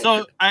just saying.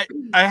 So I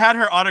had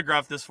her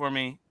autograph this for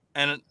me,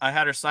 and I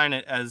had her sign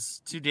it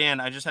as, to Dan,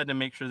 I just had to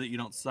make sure that you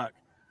don't suck.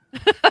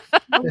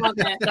 I love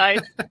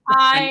it.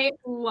 I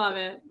love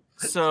it.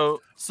 So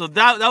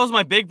that was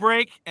my big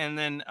break. And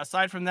then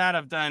aside from that,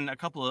 I've done a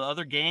couple of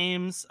other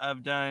games.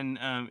 I've done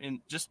in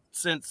just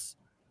since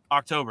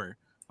October.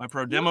 My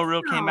pro demo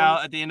reel came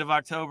out at the end of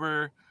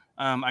October.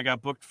 I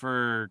got booked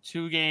for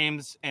 2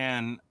 games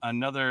and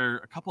a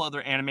couple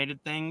other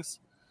animated things.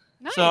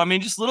 Nice. So I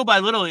mean, just little by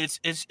little, it's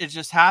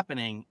just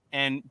happening.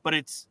 But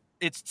it's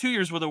 2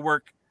 years worth of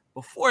work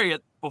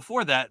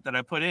before that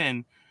I put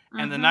in.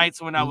 And the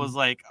nights when I was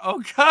like,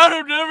 oh God,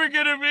 I'm never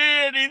gonna be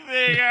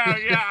anything. Oh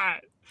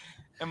God.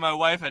 And my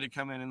wife had to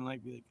come in and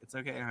like be like, it's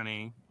okay,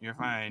 honey. You're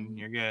fine.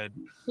 You're good.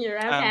 You're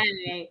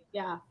okay.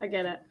 Yeah, I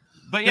get it.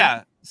 But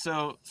yeah,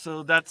 so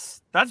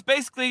that's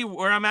basically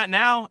where I'm at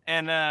now.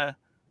 And I've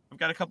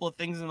got a couple of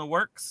things in the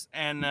works,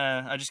 and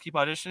I just keep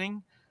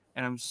auditioning.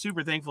 And I'm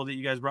super thankful that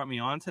you guys brought me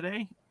on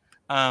today.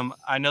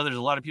 I know there's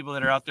a lot of people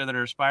that are out there that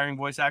are aspiring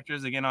voice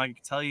actors. Again, all I can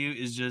tell you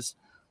is just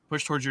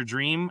push towards your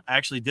dream. I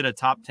actually did a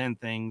top 10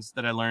 things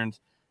that I learned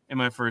in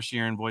my first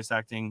year in voice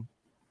acting,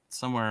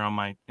 somewhere on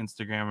my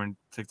Instagram or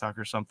TikTok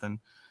or something.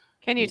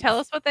 Can you tell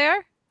us what they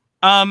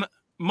are?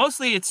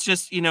 Mostly it's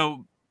just,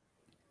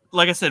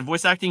 like I said,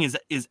 voice acting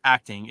is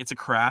acting. It's a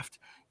craft.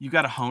 You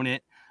got to hone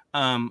it.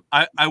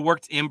 I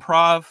worked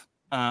improv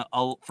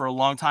for a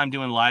long time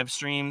doing live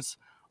streams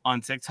on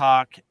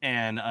TikTok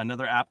and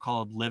another app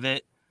called Live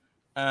It,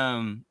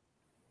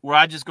 where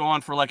I just go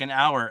on for like an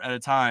hour at a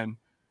time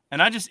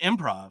and I just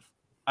improv.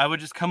 I would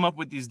just come up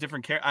with these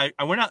different characters.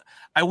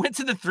 I went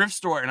to the thrift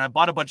store and I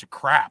bought a bunch of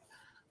crap,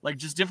 like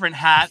just different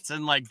hats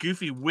and like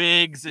goofy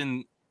wigs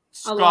and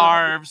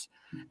scarves.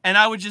 And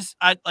I would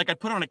I'd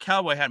put on a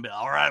cowboy hat and be like,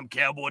 all right, I'm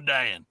Cowboy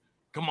Dan.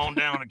 Come on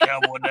down to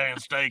Cowboy Dan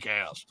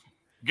Steakhouse.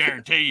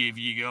 Guarantee you, if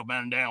you go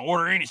down,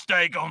 order any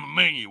steak on the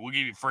menu, we'll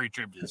give you a free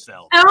trip to the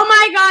South. Oh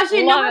my gosh!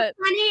 You know Love what's it.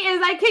 funny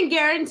is I can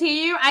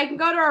guarantee you, I can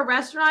go to a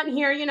restaurant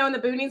here, in the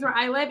boonies where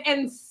I live,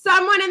 and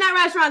someone in that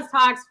restaurant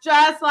talks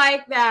just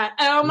like that.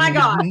 Oh my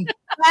gosh,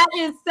 that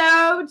is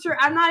so true.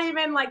 I'm not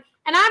even like,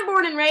 and I'm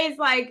born and raised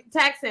like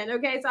Texan.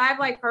 Okay, so I've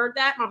like heard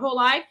that my whole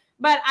life,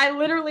 but I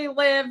literally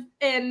live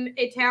in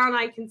a town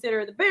I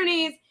consider the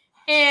boonies.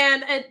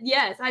 And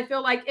yes, I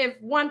feel like if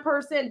one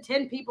person,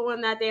 10 people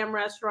in that damn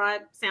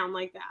restaurant sound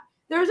like that.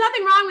 There's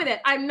nothing wrong with it.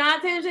 I'm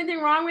not saying there's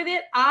anything wrong with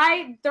it.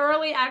 I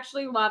thoroughly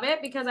actually love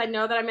it because I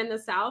know that I'm in the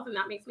South and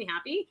that makes me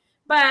happy.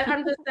 But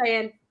I'm just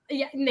saying,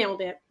 yeah,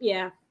 nailed it.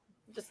 Yeah.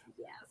 Just,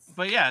 yes.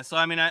 But yeah, so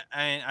I mean, I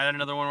had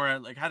another one where I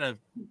like had a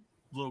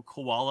little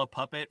koala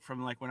puppet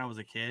from like when I was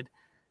a kid.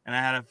 And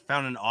I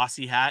found an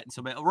Aussie hat. And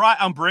so, right,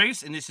 I'm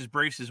Bruce, and this is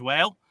Bruce as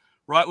well.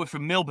 Right, we're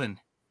from Melbourne.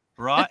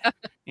 Right, I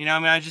mean,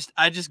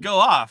 I just go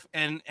off,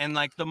 and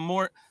like the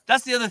more,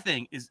 that's the other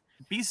thing is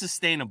be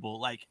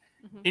sustainable. Like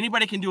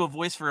anybody can do a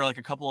voice for like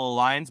a couple of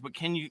lines, but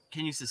can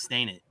you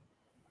sustain it?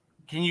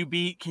 Can you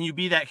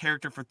be that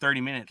character for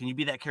 30 minutes? Can you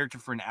be that character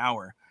for an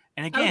hour?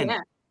 And again,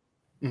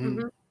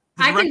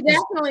 I can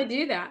definitely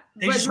do that.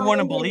 They just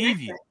want to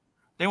believe you.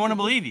 They want to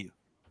believe you.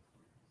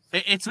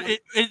 It's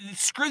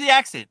screw the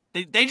accent.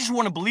 They just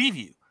want to believe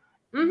you.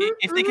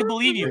 If they can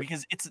believe you,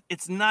 because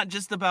it's not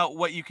just about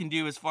what you can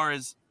do as far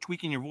as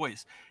tweaking your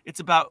voice. It's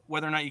about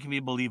whether or not you can be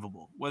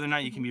believable, whether or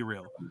not you can be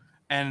real.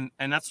 And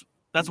that's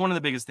one of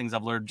the biggest things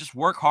I've learned. Just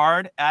work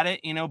hard at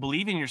it,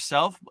 believe in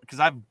yourself, because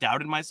I've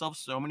doubted myself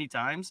so many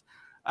times.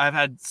 I've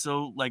had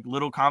so like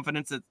little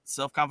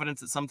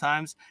self-confidence at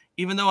sometimes,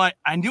 even though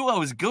I knew I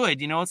was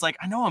good, it's like,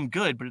 I know I'm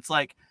good, but it's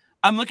like,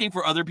 I'm looking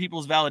for other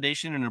people's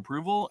validation and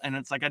approval. And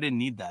it's like, I didn't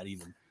need that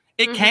even.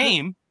 It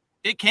came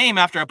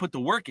after I put the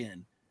work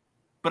in.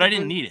 But I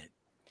didn't need it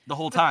the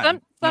whole time.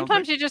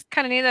 Sometimes you just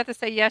kind of need that to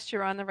say, yes,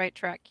 you're on the right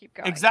track. Keep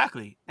going.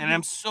 Exactly. And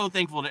I'm so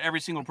thankful to every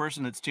single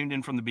person that's tuned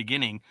in from the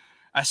beginning.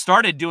 I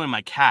started doing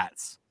my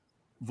cats'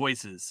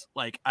 voices.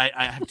 Like I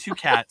have two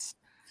cats,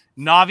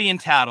 Navi and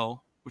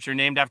Tattle, which are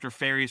named after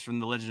fairies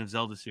from the Legend of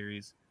Zelda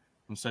series.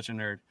 I'm such a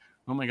nerd.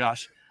 Oh my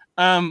gosh.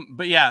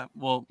 But yeah,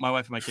 well, my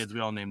wife and my kids, we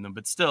all named them.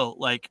 But still,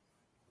 like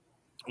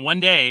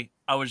one day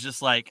I was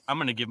just like, I'm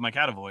going to give my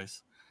cat a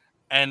voice.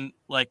 And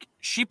like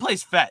she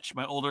plays fetch,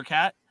 my older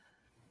cat,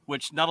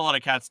 which not a lot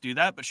of cats do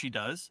that, but she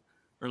does,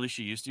 or at least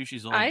she used to.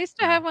 She's only, I used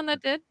to have one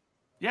that did.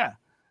 Yeah.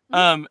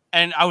 And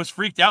I was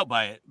freaked out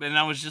by it, and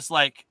I was just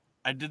like,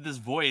 I did this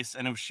voice,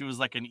 and she was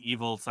like an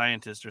evil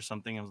scientist or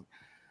something. I was like,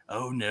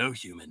 oh no,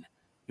 human,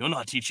 you're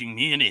not teaching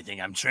me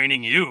anything. I'm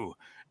training you.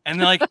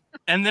 And like,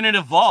 and then it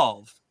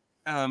evolved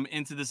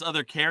into this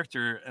other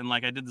character, and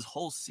like I did this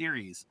whole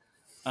series.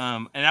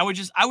 And I would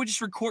just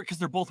record because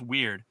they're both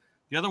weird.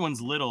 The other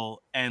one's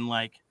little, and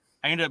like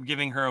I ended up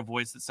giving her a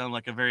voice that sounded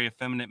like a very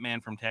effeminate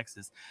man from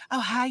Texas. Oh,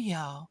 hi,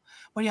 y'all.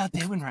 What are y'all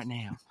doing right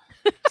now?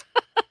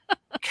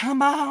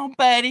 Come on,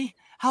 buddy.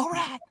 All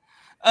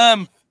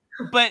right.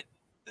 But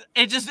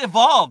it just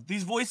evolved.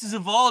 These voices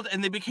evolved,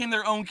 and they became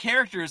their own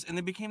characters, and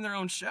they became their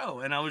own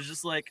show. And I was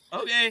just like,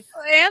 okay.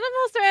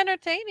 Animals are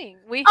entertaining.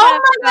 We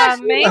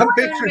have Maine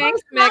Coon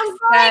mix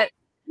that.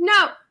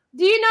 No.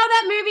 Do you know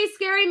that movie,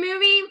 Scary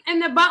Movie,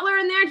 and the butler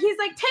in there? And he's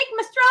like, take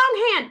my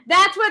strong hand.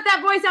 That's what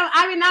that voice sounded.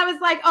 I mean, I was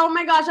like, oh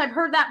my gosh, I've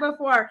heard that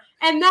before.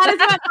 And that is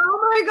what,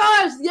 oh my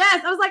gosh,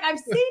 yes. I was like, I've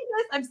seen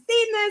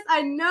this.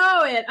 I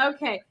know it.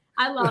 Okay.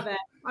 I love it.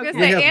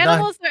 Okay.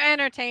 Animals are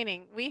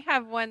entertaining. We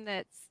have one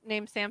that's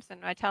named Samson.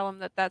 I tell him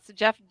that's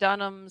Jeff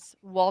Dunham's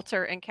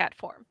Walter in cat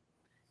form.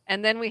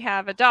 And then we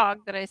have a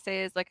dog that I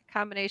say is like a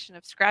combination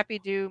of Scrappy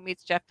Doo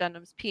meets Jeff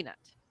Dunham's Peanut.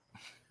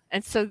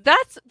 And so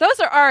those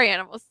are our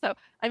animals. So,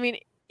 I mean,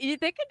 they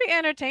could be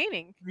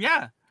entertaining.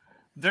 Yeah.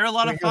 They're a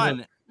lot of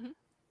fun.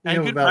 We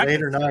have about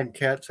 8 or 9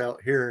 cats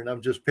out here, and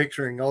I'm just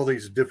picturing all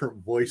these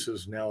different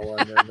voices now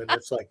on them. And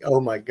it's like, oh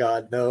my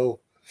God, no.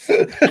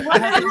 We're going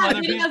to have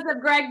videos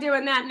of Greg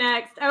doing that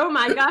next. Oh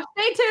my gosh.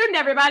 Stay tuned,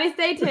 everybody.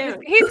 Stay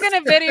tuned. He's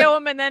going to video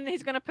them, and then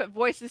he's going to put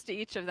voices to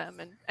each of them.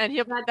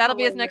 And that'll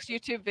be his next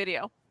YouTube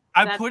video.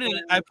 I put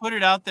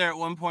it out there at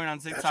one point on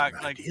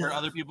TikTok, like for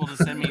other people to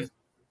send me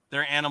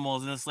their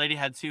animals, and this lady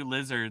had 2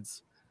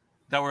 lizards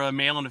that were a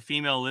male and a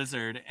female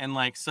lizard, and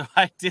like so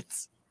I did.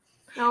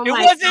 Oh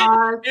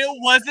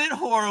it wasn't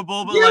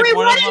horrible, but do like we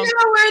one want of them. To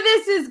know where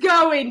this is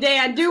going,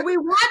 Dan? Do we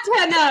want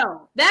to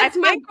know? That's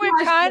I think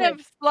we're kind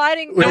of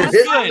sliding past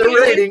the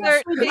ratings.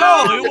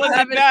 No, it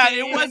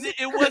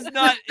wasn't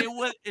bad.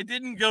 It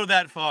didn't go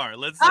that far.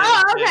 Let's say.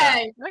 Oh,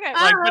 okay. Okay.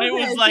 But it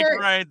was like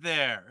right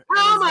there.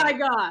 Oh my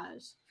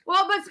gosh.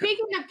 Well, but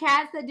speaking of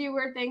cats that do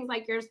weird things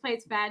like yours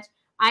plays fetch,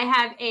 I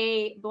have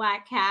a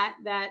black cat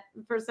that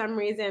for some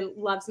reason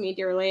loves me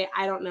dearly.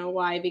 I don't know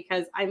why,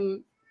 because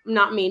I'm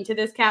not mean to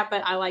this cat,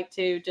 but I like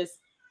to just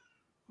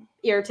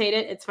irritate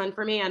it. It's fun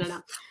for me. I don't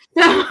know.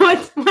 So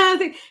it's one of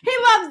the things. He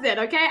loves it.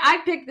 Okay, I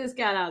picked this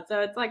cat out, so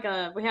it's like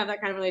we have that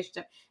kind of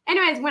relationship.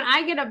 Anyways, when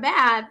I get a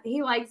bath,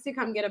 he likes to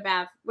come get a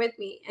bath with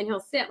me, and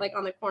he'll sit like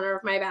on the corner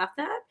of my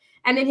bathtub,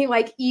 and then he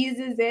like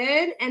eases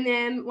in, and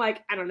then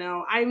like I don't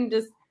know, I'm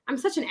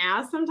such an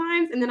ass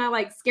sometimes, and then I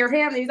like scare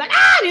him, and he's like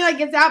and he like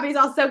gets out, but he's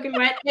all soaking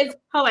wet. It's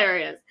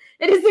hilarious.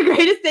 It is the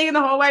greatest thing in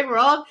the whole wide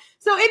world.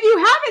 So if you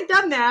haven't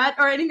done that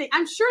or anything,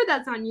 I'm sure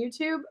that's on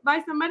YouTube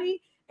by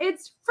somebody.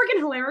 It's freaking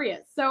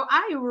hilarious. So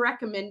I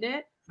recommend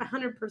it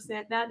 100%.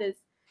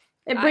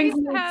 It brings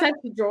me such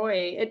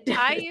joy. It does.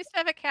 I used to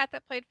have a cat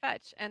that played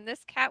fetch, and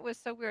this cat was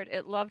so weird.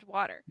 It loved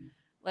water.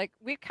 Like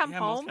we'd come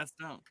home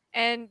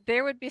and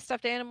there would be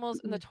stuffed animals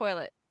in the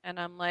toilet. And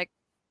I'm like,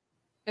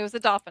 it was a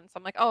dolphin. So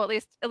I'm like, oh, at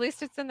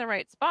least it's in the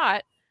right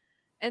spot.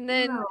 And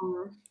then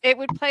it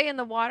would play in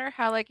the water,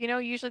 how like,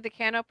 usually the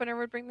can opener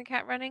would bring the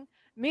cat running.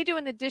 Me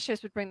doing the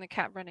dishes would bring the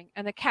cat running,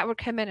 and the cat would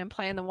come in and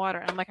play in the water.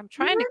 And I'm like, I'm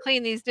trying to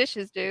clean these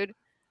dishes, dude.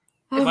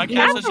 My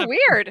cat's so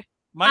weird.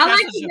 My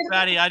cat's such a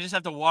fatty. I just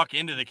have to walk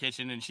into the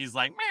kitchen, and she's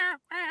like, meow,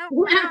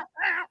 meow, meow,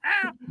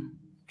 meow.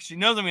 She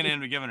knows I'm going to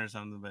end up giving her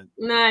something. But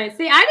nice.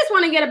 See, I just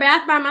want to get a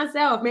bath by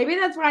myself. Maybe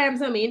that's why I'm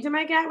so mean to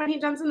my cat when he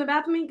jumps in the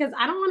bath with me, because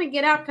I don't want to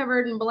get out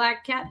covered in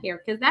black cat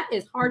hair, because that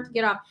is hard to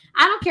get off.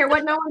 I don't care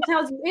what no one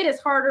tells you. It is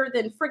harder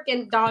than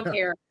freaking dog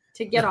hair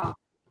to get off.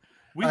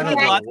 We've had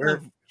lots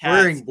of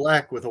wearing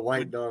black with a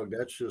white dog,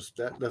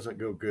 that doesn't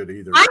go good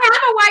either. I have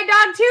a white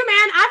dog too,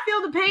 man. I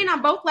feel the pain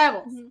on both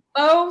levels.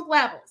 Both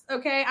levels.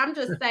 Okay. I'm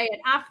just saying,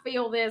 I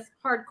feel this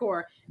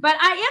hardcore. But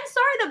I am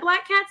sorry that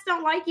black cats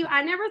don't like you.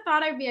 I never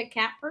thought I'd be a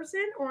cat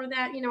person, or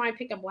that, I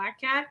pick a black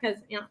cat because,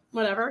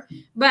 whatever.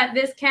 But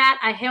this cat,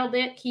 I held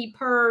it. He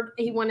purred.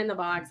 He went in the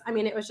box. I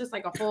mean, it was just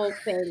like a whole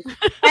thing.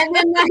 And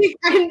then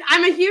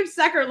I'm a huge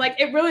sucker. Like,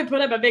 it really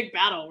put up a big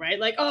battle, right?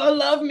 Like, oh,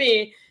 love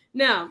me.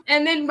 No.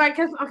 And then my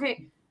cousin,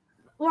 okay.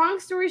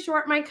 Long story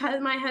short, my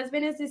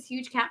husband is this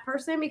huge cat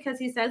person because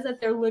he says that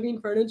they're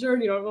living furniture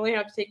and you don't really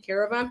have to take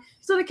care of them.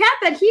 So the cat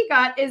that he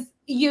got is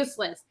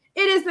useless.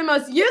 It is the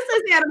most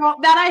useless animal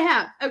that I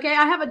have. Okay,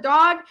 I have a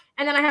dog,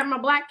 and then I have my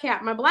black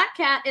cat. My black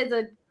cat is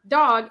a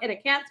dog in a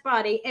cat's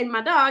body, and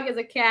my dog is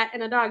a cat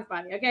in a dog's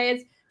body. Okay,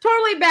 it's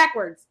totally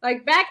backwards,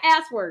 like back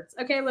ass words.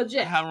 Okay,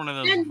 legit. I had one of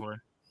those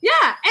before. Yeah,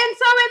 and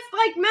so it's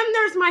like, then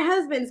there's my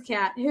husband's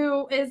cat,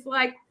 who is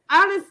like,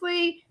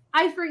 honestly,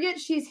 I forget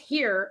she's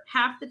here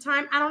half the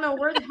time. I don't know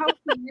where the hell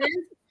she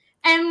is.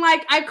 And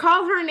like, I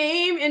call her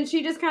name and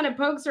she just kind of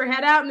pokes her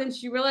head out, and then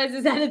she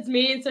realizes that it's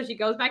me. And so she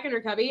goes back in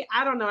her cubby.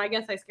 I don't know. I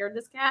guess I scared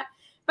this cat.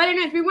 But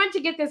anyways, we went to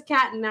get this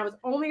cat, and I was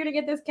only going to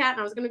get this cat, and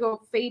I was going to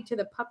go fade to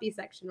the puppy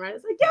section, right?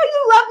 It's like, yo,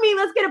 you love me.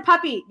 Let's get a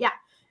puppy. Yeah.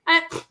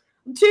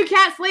 2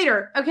 cats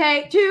later.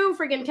 Okay. 2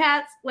 freaking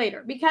cats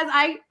later, because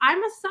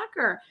I'm a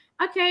sucker.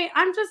 Okay.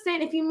 I'm just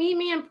saying, if you meet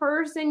me in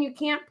person, you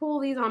can't pull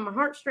these on my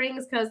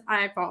heartstrings, because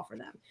I fall for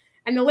them.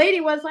 And the lady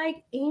was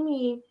like,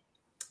 Amy,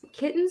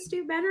 kittens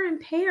do better in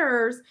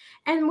pairs,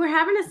 and we're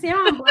having a sale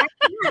on black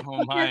cats.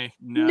 Oh my,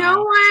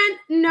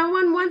 no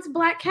one wants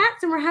black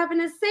cats, and we're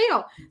having a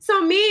sale.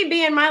 So me,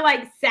 being my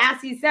like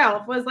sassy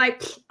self, was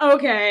like,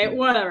 okay,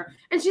 whatever.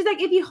 And she's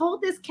like, if you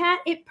hold this cat,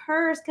 it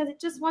purrs because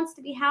it just wants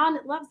to be held and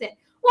it loves it.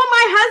 Well,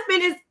 my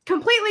husband is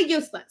completely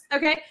useless,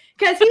 okay?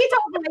 Because he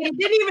told the lady,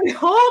 didn't even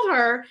hold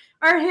her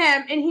or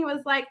him, and he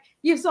was like,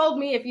 you've sold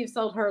me if you've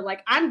sold her.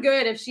 Like, I'm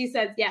good if she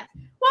says yes.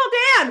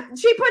 Well, damn,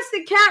 she puts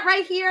the cat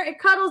right here, it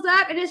cuddles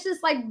up, and it's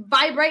just like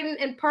vibrating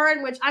and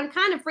purring, which I'm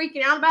kind of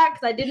freaking out about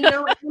because I didn't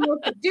know anyone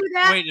could do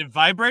that. Wait, it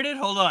vibrated?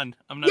 Hold on.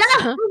 I'm not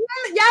yeah,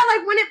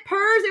 like when it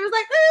purrs, it was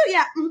like, ooh,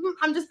 yeah.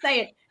 I'm just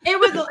saying. It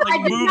was like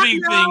I did moving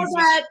not know things.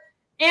 that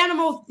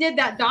animals did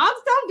that. Dogs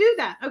don't do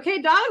that.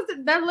 Okay, dogs,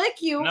 they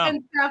lick you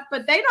and stuff,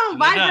 but they don't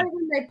vibrate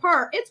when they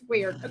purr. It's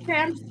weird. Okay,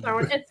 I'm just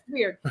throwing. It's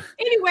weird.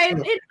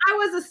 Anyways, I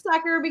was a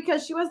sucker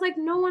because she was like,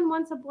 no one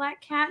wants a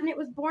black cat, and it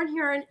was born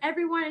here, and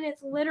everyone in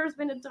its litter has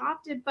been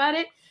adopted, but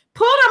it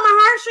pulled on my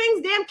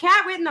heartstrings. Damn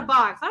cat went in the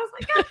box. I was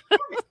like, God damn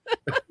it.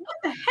 What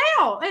the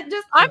hell?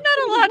 I'm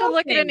not allowed to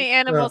look at any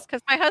animals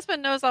because my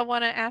husband knows I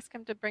want to ask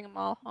him to bring them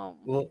all home.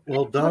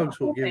 Well, dogs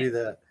will give you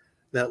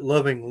that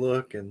loving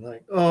look and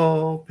like,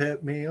 oh,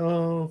 pet me,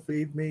 oh,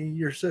 feed me.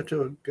 You're such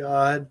a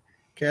god.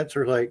 Cats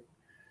are like,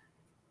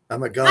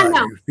 I'm a god.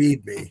 You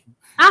feed me.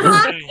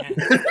 Uh-huh.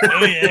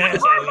 Oh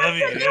yes, I love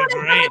you. You're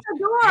great.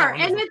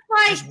 Yeah, and it's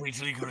like, just wait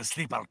till you go to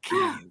sleep. I'll kill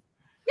you.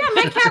 Yeah,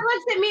 my cat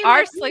looks at me.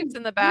 Ours sleeps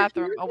in the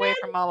bathroom away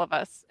from all of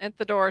us, and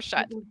the door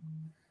shut.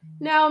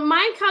 No,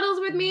 mine cuddles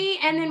with me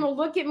and then will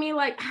look at me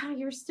like,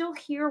 you're still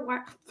here.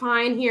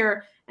 Fine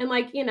here. And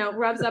like,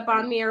 rubs up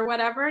on me or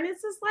whatever. And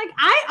it's just like,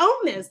 I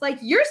own this. Like,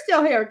 you're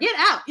still here. Get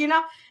out.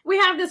 We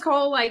have this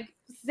whole like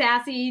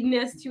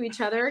sassiness to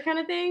each other kind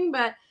of thing.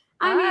 But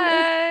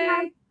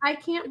I mean, I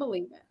can't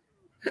believe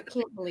it. I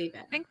can't believe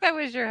it. I think that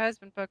was your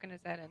husband poking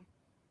his head in.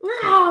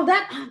 Oh,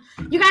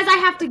 you guys, I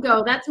have to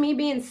go. That's me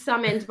being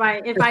summoned if I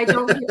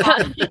don't get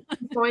off, he's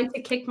going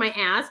to kick my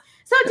ass.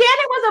 So, Dan,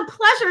 it was a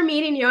pleasure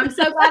meeting you. I'm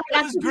so glad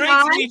it was great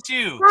to meet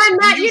you.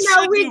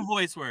 You do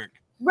voice work.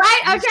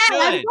 Right? Okay, I'm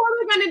totally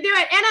gonna do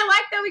it. And I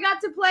like that we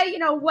got to play,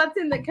 what's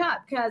in the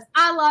cup, because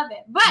I love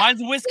it. But mine's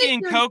whiskey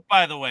and Coke,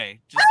 by the way.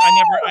 Just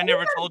I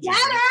never told you.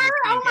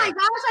 Oh my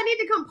gosh, I need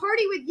to come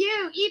party with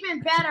you.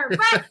 Even better.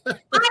 But I'm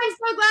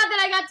so glad that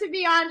I got to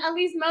be on at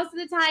least most of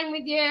the time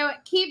with you.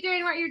 Keep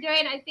doing what you're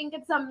doing. I think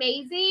it's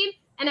amazing.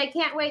 And I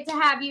can't wait to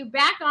have you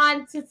back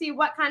on to see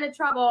what kind of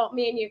trouble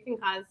me and you can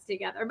cause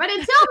together. But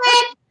until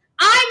then,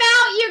 I'm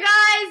out, you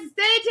guys.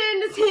 Stay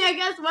tuned to see, I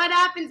guess, what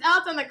happens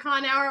else on the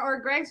Con Hour, or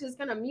Greg's just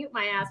going to mute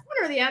my ass.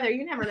 One or the other.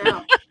 You never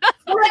know.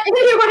 But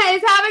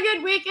anyways, have a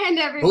good weekend,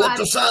 everybody. Pull up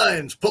the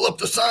signs. Pull up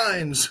the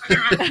signs.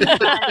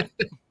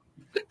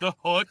 The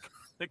hook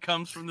that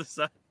comes from the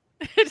side.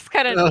 It's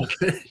kind of...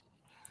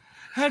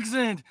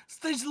 Excellent.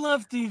 Stage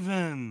left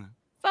even.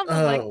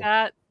 Something like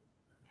that.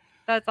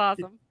 That's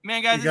awesome.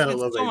 Man, guys, it's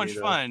been so much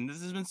fun.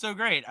 This has been so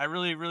great. I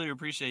really, really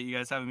appreciate you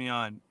guys having me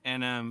on.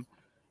 And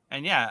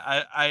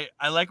yeah,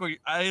 I like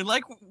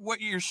what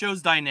your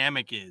show's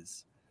dynamic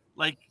is.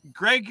 Like,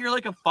 Greg, you're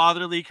like a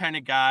fatherly kind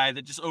of guy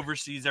that just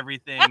oversees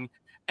everything.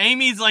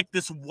 Amy's like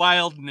this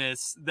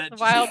wildness that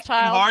can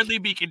hardly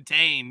be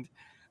contained.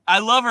 I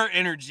love her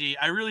energy.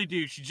 I really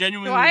do. She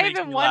genuinely makes me laugh. Do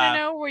I even want to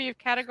know where you've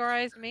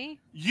categorized me?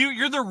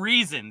 You're the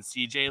reason,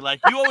 CJ. Like,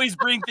 you always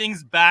bring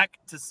things back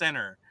to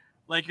center.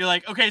 Like, you're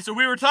like, okay, so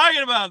we were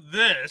talking about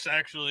this,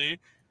 actually.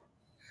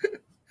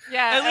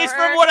 Yeah, at least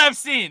from what I've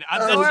seen.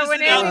 Or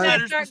when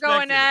Amy start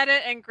going at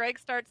it and Greg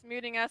starts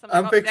muting us,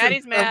 I'm like,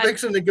 Daddy's mad. I'm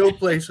fixing to go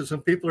places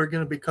and people are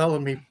going to be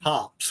calling me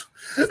Pops.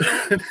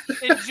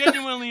 It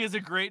genuinely is a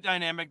great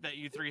dynamic that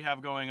you three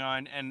have going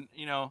on. And,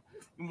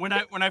 when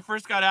I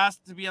first got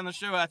asked to be on the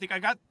show, I think I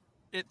got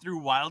it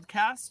through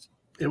Wildcast.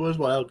 It was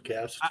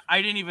Wildcast.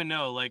 I didn't even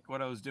know, like,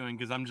 what I was doing,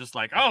 because I'm just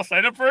like, I'll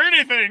sign up for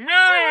anything.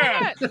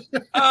 Yeah!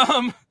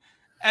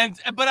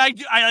 But I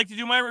like to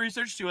do my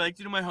research too. I like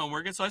to do my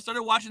homework. And so I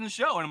started watching the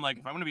show, and I'm like,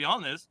 if I'm going to be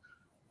on this,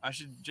 I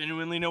should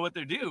genuinely know what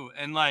they do.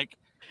 And like,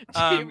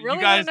 do you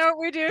really want to know what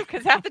we do?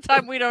 Because half the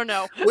time we don't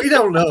know. We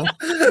don't know.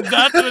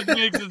 That's what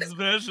makes it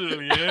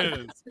special.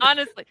 Yes.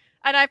 Honestly.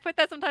 And I put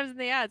that sometimes in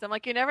the ads. I'm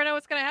like, you never know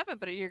what's going to happen,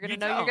 but you're going to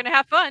know you're going to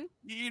have fun.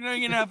 You know, you're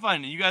going to have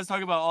fun. You guys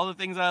talk about all the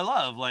things I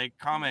love, like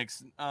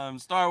comics,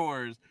 Star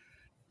Wars,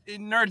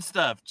 nerd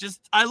stuff.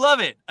 Just, I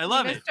love it. I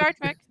love it. Star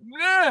Trek.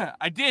 Yeah,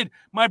 I did.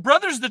 My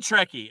brother's the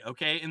Trekkie,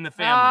 okay, in the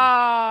family.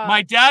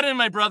 My dad and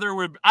my brother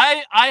were.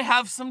 I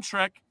have some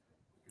Trek.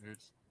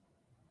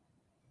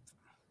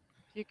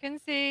 You can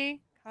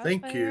see.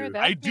 Thank you.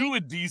 I do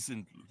it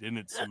decently, didn't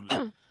it,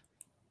 Sulu?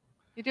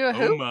 You do a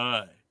who? Oh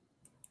my.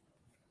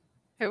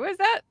 Who is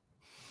that?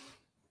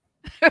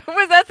 Who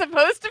was that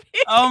supposed to be?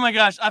 Oh my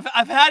gosh,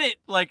 I've had it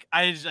like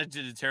I did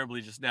it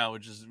terribly just now,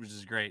 which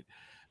is great.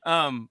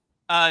 No,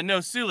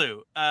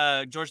 Sulu,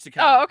 George Takei.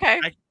 Oh, okay.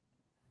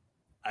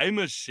 I'm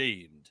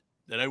ashamed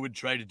that I would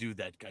try to do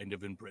that kind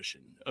of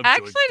impression of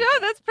Actually, George no,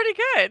 that's pretty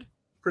good.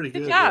 Pretty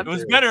good. Job. It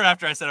was better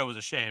after I said I was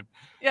ashamed.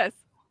 Yes,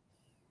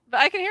 but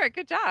I can hear it.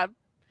 Good job.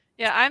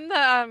 Yeah, I'm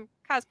the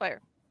cosplayer.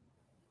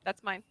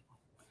 That's mine.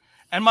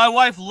 And my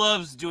wife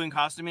loves doing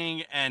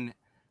costuming, and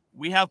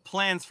we have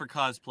plans for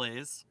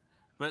cosplays,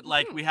 but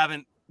like we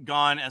haven't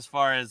gone as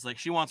far as like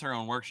she wants her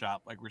own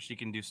workshop, like where she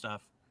can do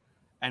stuff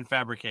and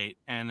fabricate.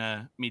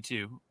 And me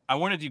too. I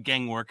want to do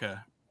Gang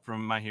Orca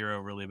from My Hero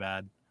really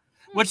bad,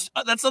 which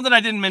that's something I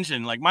didn't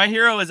mention. Like My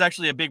Hero is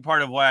actually a big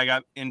part of why I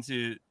got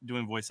into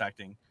doing voice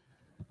acting.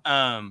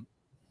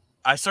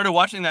 I started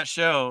watching that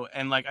show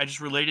and like I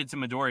just related to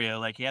Midoriya.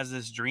 Like he has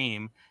this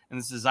dream and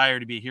this desire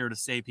to be a hero to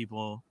save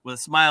people with a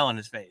smile on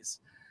his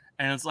face.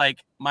 And it's like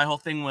my whole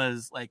thing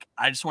was like,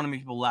 I just want to make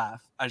people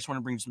laugh. I just want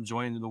to bring some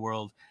joy into the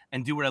world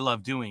and do what I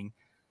love doing.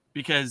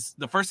 Because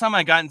the first time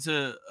I got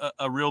into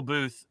a real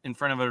booth in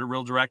front of a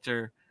real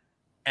director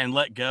and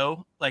let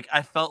go, like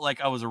I felt like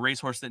I was a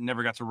racehorse that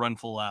never got to run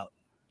full out.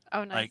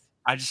 Oh, nice. Like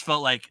I just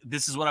felt like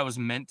this is what I was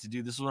meant to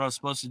do. This is what I was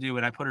supposed to do.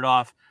 And I put it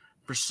off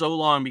for so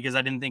long because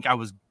I didn't think I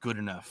was good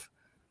enough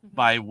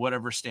by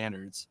whatever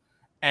standards.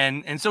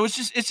 And so it's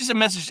just a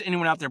message to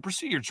anyone out there.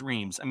 Pursue your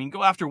dreams. I mean,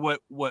 go after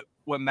what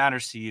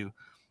matters to you.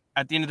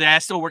 At the end of the day, I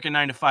still work a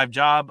 9-to-5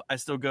 job. I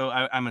still go.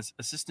 I'm an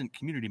assistant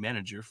community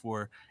manager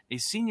for a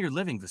senior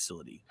living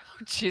facility.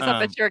 Jeez, I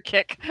bet you're a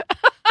kick.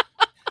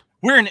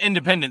 We're an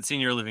independent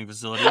senior living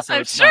facility. So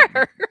I'm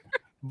sure.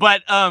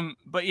 But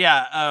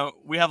yeah,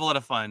 we have a lot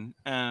of fun.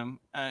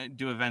 I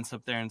do events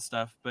up there and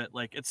stuff. But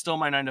like, it's still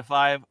my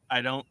 9-to-5.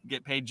 I don't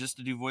get paid just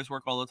to do voice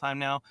work all the time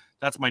now.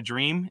 That's my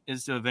dream,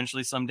 is to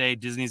eventually someday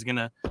Disney's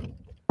gonna,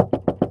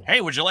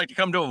 hey, would you like to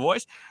come do a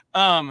voice?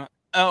 Or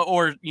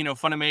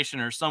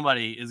Funimation or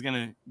somebody is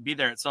gonna be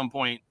there at some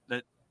point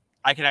that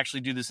I could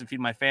actually do this and feed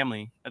my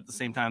family at the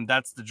same time.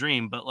 That's the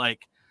dream. But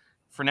like,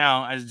 for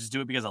now, I just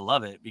do it because I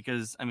love it.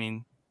 Because I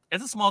mean,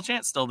 it's a small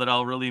chance still that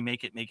I'll really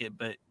make it.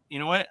 But you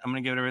know what? I'm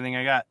gonna give it everything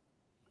I got,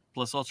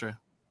 plus ultra.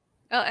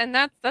 Well, and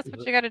that's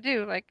what you got to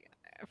do. Like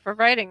for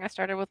writing, I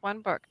started with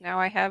one book. Now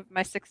I have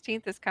my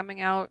 16th is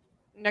coming out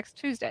next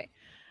Tuesday.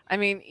 I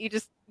mean,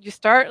 you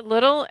start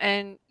little,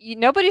 and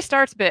nobody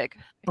starts big.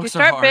 If Books you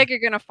start are big, you're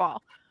gonna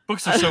fall.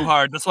 Books are so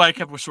hard. That's why I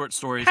kept with short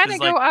stories. Kind of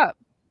go up.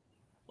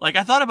 Like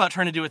I thought about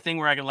trying to do a thing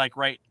where I could like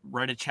write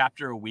a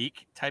chapter a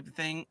week type of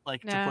thing,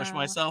 like to push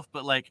myself,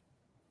 but like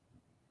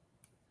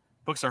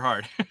books are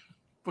hard.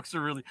 Books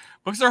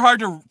are hard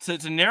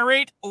to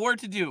narrate or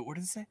to do. What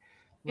does it say?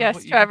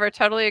 Yes, Trevor,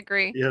 totally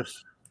agree.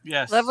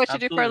 Yes. Love what you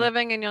do for a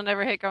living, and you'll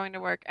never hate going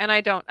to work. And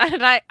I don't.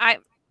 And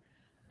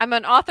I'm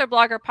an author,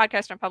 blogger,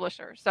 podcaster, and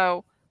publisher.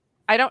 So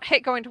I don't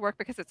hate going to work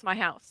because it's my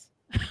house.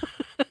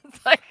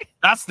 It's like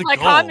that's the goal.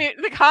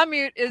 The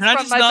commute is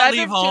from my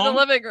bedroom to the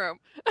living room.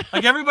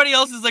 Like everybody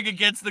else is like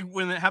against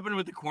when it happened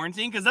with the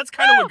quarantine, because that's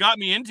kind of what got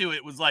me into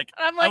it. Was like,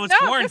 I was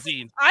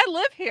quarantined. I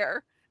live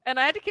here. And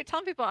I had to keep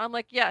telling people, I'm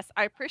like, yes,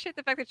 I appreciate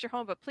the fact that you're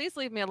home, but please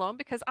leave me alone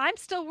because I'm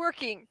still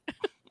working.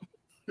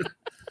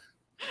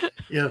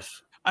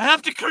 Yes. I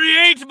have to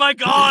create, my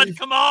God,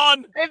 come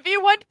on. If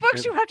you want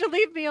books, you have to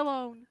leave me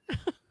alone.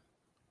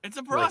 It's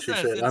a process. Like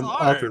said, it's I'm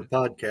hard. author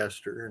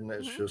podcaster, and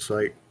it's just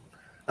like,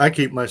 I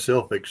keep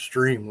myself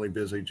extremely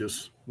busy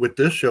just with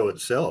this show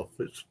itself.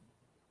 It's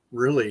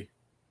really.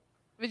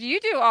 But you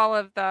do all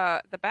of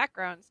the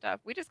background stuff.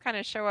 We just kind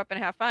of show up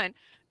and have fun.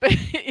 But,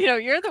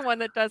 you're the one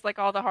that does like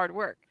all the hard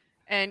work.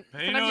 And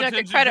sometimes you don't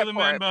get credit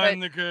for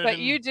it. But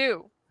you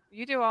do.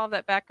 You do all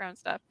that background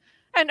stuff.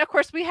 And of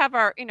course, we have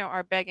our,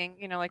 our begging,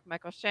 like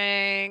Michael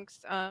Shanks,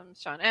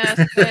 Sean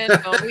Astin,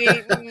 Bill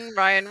Wheaton,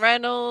 Ryan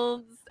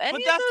Reynolds.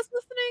 Any of those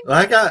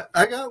listening?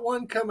 I got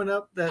one coming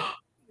up that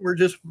we're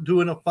just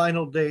doing a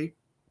final date.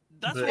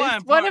 That's why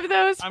one of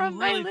those. I'm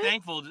really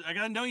thankful.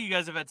 I know you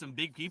guys have had some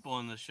big people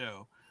on the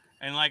show,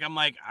 and like I'm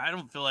like I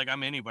don't feel like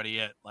I'm anybody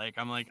yet. Like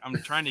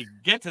I'm trying to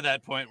get to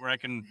that point where I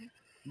can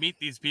meet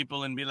these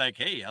people and be like,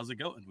 hey, how's it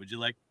going? Would you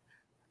like?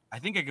 I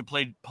think I could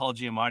play Paul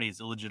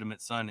Giamatti's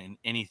illegitimate son in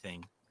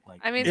anything.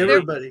 Like, I mean,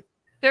 everybody.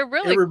 They're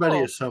really everybody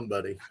cool. is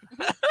somebody.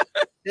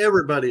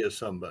 Everybody is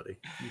somebody.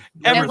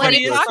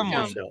 Everybody is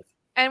someone.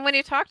 And when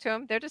you talk to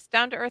them, they're just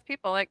down to earth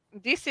people. Like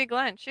DC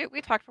Glenn, shoot,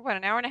 we talked for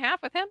an hour and a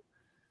half with him.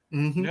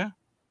 Mm-hmm. Yeah.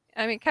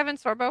 I mean, Kevin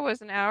Sorbo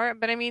was an hour,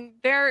 but I mean,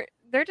 they're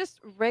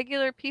just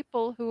regular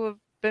people who have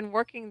been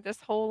working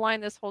this whole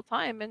line this whole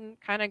time and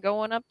kind of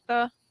going up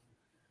the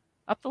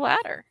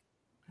ladder.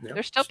 Yep.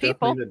 They're still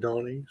people.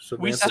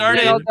 We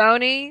started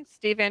Aldoni,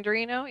 Steve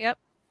Andrino. Yep.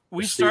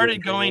 We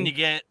started going to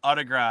get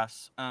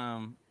autographs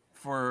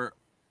for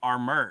our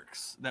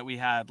mercs that we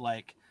had.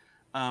 Like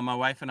my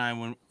wife and I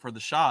went for the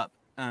shop.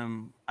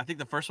 I think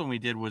the first one we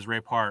did was Ray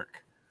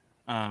Park,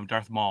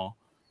 Darth Maul.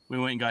 We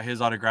went and got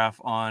his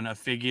autograph on a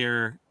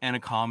figure and a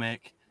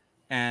comic.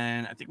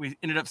 And I think we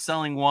ended up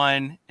selling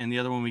one, and the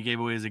other one we gave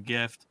away as a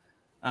gift.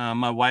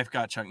 My wife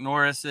got Chuck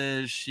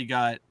Norris's. She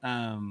got,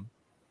 Lou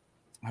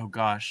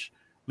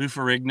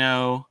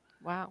Ferrigno.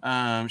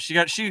 Wow. She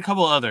got a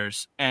couple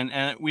others,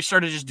 and we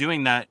started just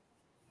doing that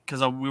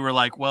because we were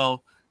like,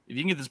 well, if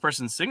you can get this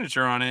person's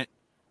signature on it,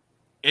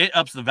 it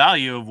ups the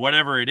value of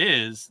whatever it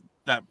is,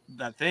 that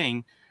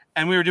thing.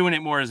 And we were doing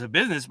it more as a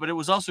business, but it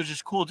was also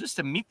just cool just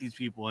to meet these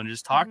people and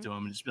just talk to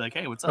them and just be like,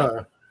 hey, what's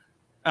up?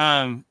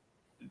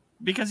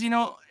 Because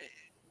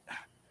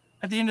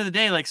at the end of the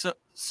day, like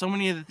so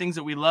many of the things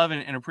that we love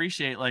and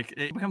appreciate, like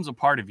it becomes a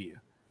part of you,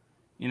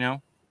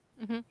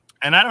 Mm-hmm.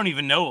 And I don't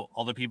even know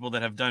all the people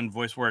that have done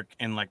voice work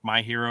in like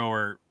My Hero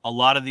or a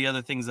lot of the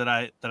other things that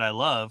I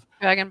love.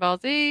 Dragon Ball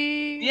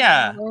Z.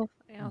 Yeah.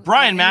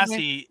 Brian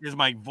Massey is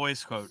my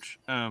voice coach.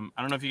 I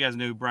don't know if you guys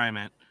knew who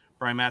Brian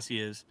Massey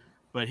is,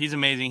 but he's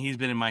amazing. He's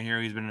been in My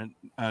Hero. He's been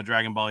in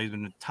Dragon Ball. He's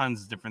been in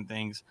tons of different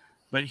things.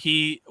 But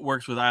he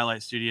works with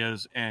iLight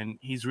Studios, and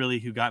he's really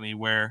who got me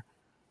where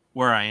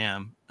I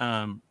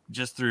am.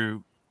 Just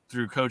through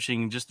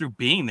coaching, just through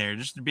being there,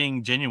 just through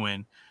being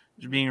genuine.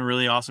 Just being a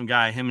really awesome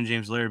guy. Him and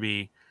James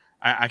Larrabee,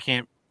 I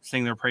can't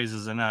sing their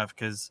praises enough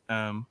because,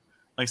 like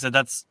I said,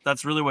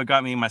 that's really what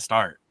got me my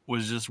start,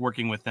 was just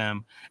working with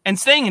them and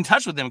staying in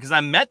touch with them, because I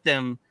met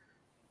them,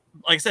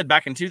 like I said,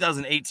 back in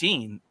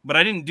 2018, but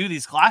I didn't do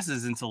these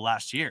classes until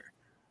last year.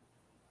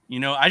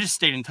 I just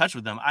stayed in touch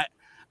with them.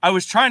 I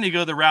was trying to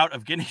go the route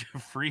of getting a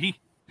free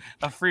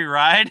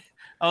ride.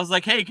 I was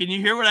like, hey, can you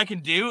hear what I can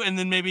do? And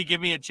then maybe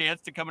give me a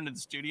chance to come into the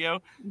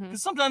studio.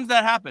 Because sometimes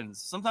that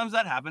happens. Sometimes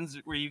that happens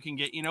where you can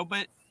get,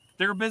 but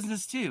they're a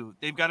business too.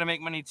 They've got to make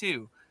money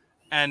too.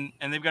 And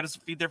they've got to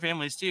feed their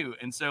families too.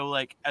 And so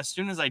like, as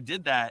soon as I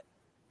did that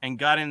and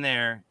got in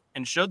there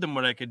and showed them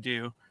what I could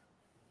do,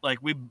 like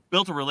we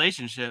built a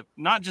relationship,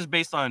 not just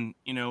based on,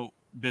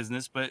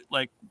 business, but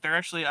like they're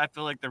actually, I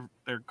feel like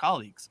they're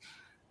colleagues.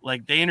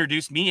 Like they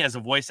introduced me as a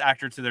voice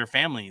actor to their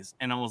families.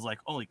 And I was like,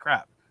 holy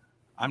crap.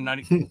 I'm not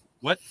even,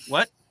 what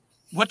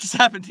just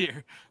happened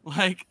here?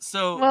 Like,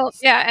 so. Well,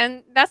 yeah.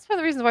 And that's one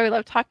of the reasons why we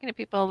love talking to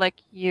people like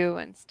you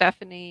and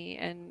Stephanie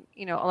and,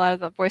 a lot of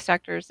the voice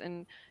actors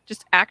and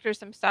just actors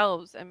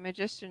themselves and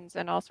magicians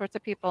and all sorts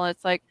of people.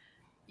 It's like,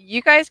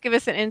 you guys give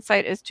us an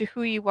insight as to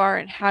who you are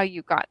and how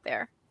you got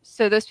there.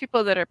 So those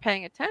people that are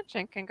paying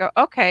attention can go,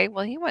 okay,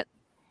 well, he went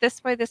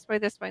this way, this way,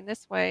 this way, and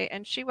this way.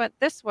 And she went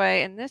this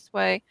way and this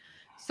way.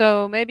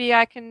 So maybe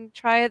I can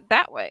try it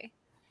that way,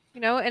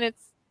 and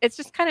it's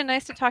just kind of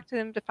nice to talk to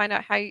them to find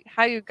out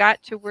how you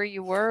got to where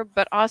you were,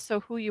 but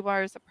also who you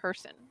are as a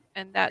person.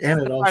 And that's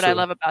the part I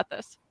love about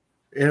this.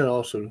 And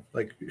also,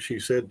 like she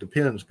said,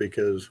 depends,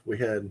 because we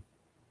had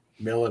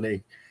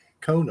Melanie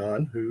Cohn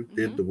on, who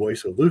did the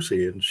voice of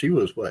Lucy, and she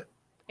was what,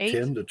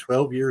 10 to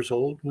 12 years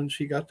old when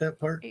she got that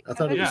part? I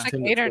thought it was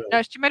 10 to 12.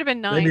 No, she might have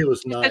been 9. Maybe it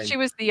was she 9. said she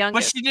was the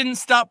youngest. But she didn't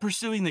stop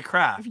pursuing the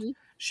craft.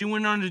 She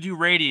went on to do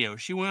radio.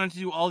 She went on to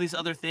do all these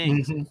other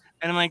things. And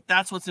I'm like,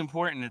 that's what's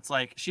important. It's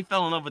like she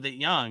fell in love with it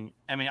young.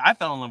 I mean, I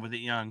fell in love with it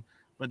young,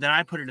 but then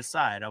I put it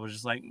aside. I was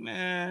just like,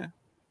 nah,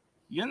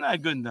 you're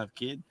not good enough,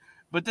 kid.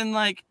 But then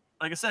like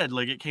I said,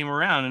 like it came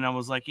around and I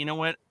was like, you know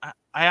what?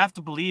 I have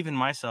to believe in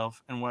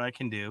myself and what I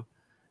can do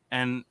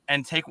and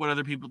take what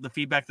other people, the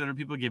feedback that other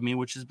people give me,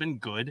 which has been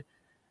good,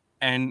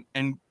 and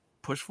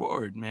push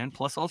forward, man.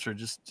 Plus ultra,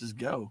 just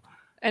go.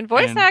 And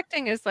voice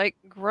acting is like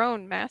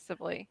grown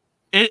massively.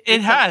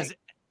 It has.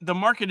 The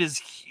market is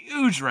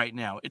huge right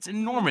now. It's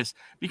enormous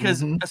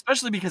because,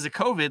 especially because of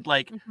COVID,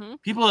 like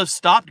people have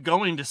stopped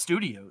going to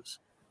studios.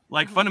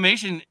 Like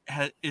Funimation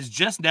is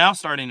just now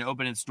starting to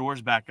open its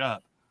doors back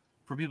up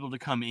for people to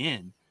come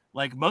in.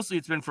 Like mostly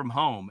it's been from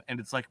home, and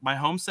it's like my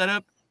home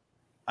setup.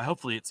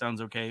 Hopefully it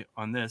sounds okay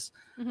on this,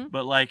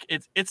 but like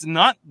it's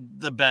not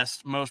the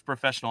best, most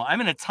professional. I'm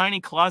in a tiny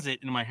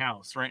closet in my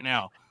house right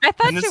now. I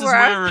thought you were.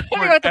 I was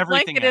wondering what the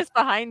blanket is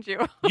behind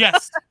you.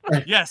 Yes.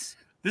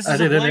 This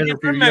is a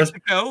blanket from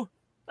Mexico.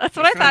 That's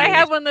what I thought. I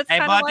have one that's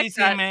kind of like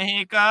that. In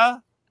Mexico.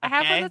 I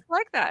have one that's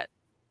like that.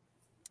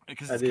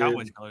 Because it's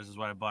Cowboys colors is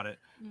why I bought it.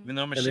 Even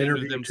though I'm ashamed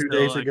of them 2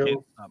 days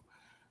ago,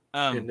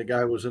 and the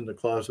guy was in the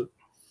closet.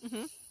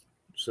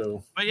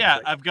 So, but yeah,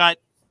 I've got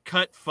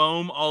cut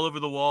foam all over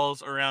the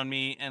walls around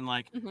me, and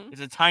like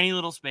it's a tiny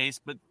little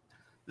space, but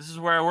this is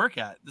where I work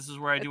at. This is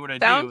where I do what I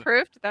do.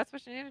 Soundproofed. That's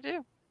what you need to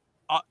do.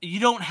 You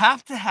don't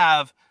have to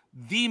have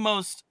the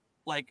most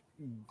like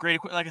great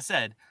equipment. Like I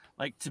said,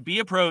 like to be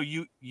a pro,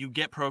 you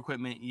get pro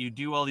equipment, you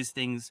do all these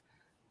things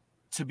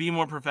to be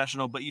more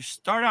professional, but you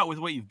start out with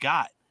what you've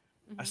got.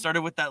 I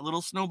started with that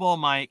little snowball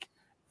mic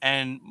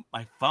and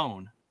my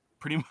phone,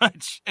 pretty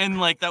much, and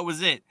like that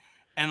was it.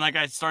 And like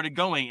I started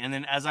going, and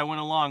then as I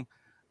went along,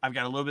 I've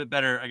got a little bit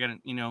better. I got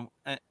an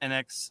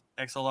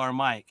XLR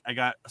mic. I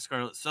got a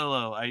Scarlett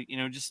Solo. I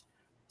just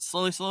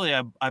slowly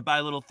I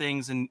buy little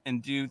things and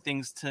do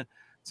things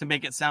to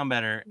make it sound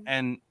better.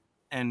 And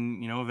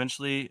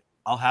eventually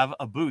I'll have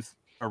a booth,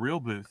 a real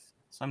booth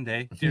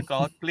someday. Dear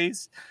God,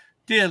 please.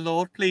 Dear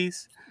Lord,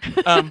 please.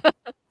 But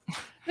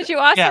you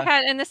also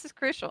had, and this is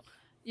crucial,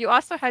 you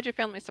also had your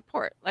family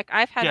support. Like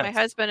I've had my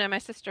husband and my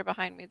sister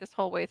behind me this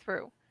whole way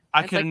through.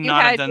 I could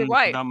not have done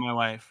without my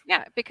wife.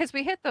 Yeah, because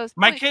we hit those points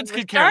my kids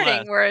could care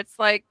less. Where it's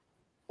like,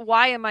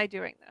 why am I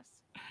doing this?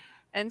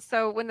 And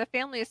so when the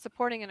family is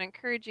supporting and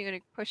encouraging you to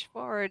push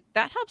forward,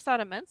 that helps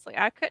out immensely.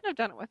 I couldn't have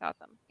done it without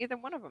them, either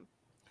one of them.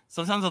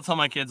 Sometimes I'll tell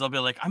my kids, I'll be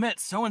like, I met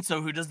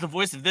so-and-so who does the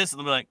voice of this. And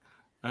they'll be like,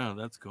 oh,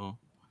 that's cool.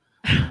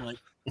 I'm like,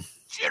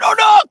 you don't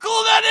know how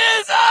cool that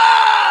is!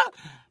 Ah!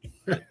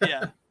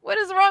 Yeah. What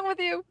is wrong with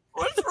you?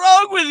 What's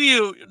wrong with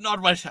you? Not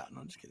my shot.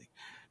 No, I'm just kidding.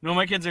 No,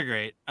 my kids are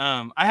great.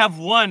 I have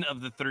one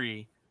of the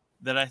three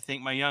that I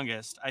think, my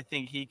youngest, I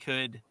think he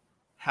could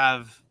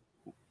have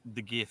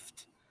the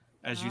gift,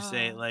 as you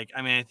say. Like,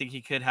 I mean, I think he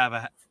could have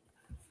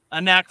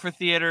a knack for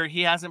theater.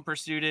 He hasn't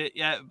pursued it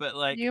yet, but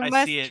like, you I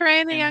must see it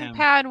train the young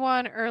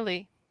Padawan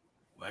early.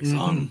 Wax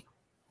on,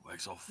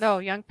 wax off. No,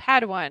 young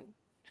Padawan.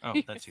 Oh,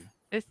 that's you.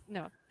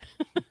 No.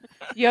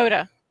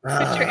 Yoda.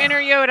 Put your inner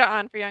Yoda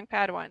on for young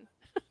Padawan.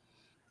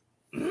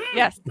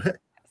 Yes.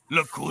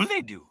 Look cool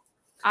they do.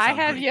 I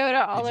have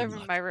Yoda all over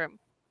my room.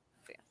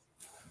 So,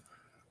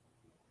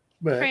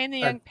 but train the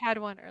young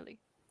Padawan early.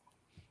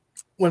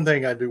 One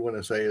thing I do want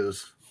to say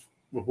is,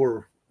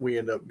 before we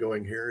end up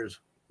going here, is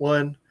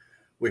one,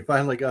 we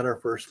finally got our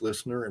first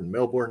listener in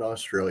Melbourne,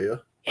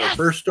 Australia. Yes. Our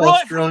first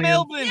Australian. From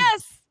Melbourne.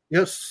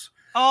 Yes.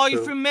 Oh,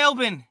 you're from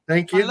Melbourne.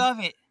 Thank you. I love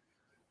it.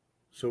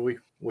 So we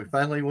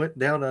finally went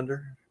down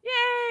under.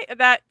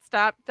 Yay!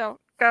 Stop. Don't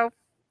go.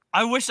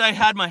 I wish I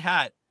had my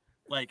hat.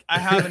 Like, I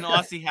have an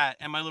Aussie hat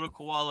and my little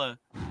koala.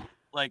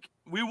 Like,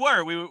 we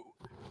were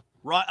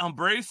right on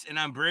Bruce, and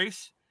I'm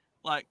Bruce.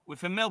 Like, we're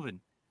from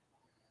Melbourne.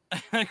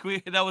 Like,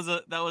 that was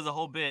a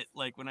whole bit.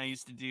 Like, when I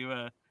used to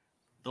do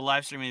the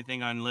live streaming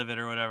thing on Live It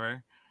or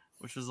whatever,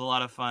 which was a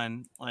lot of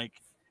fun. Like,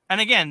 and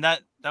again,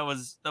 that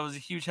was a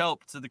huge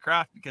help to the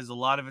craft, because a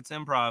lot of it's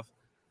improv.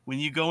 When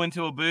you go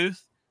into a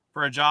booth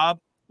for a job,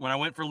 when I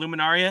went for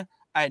Luminaria,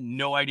 I had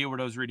no idea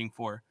what I was reading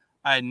for.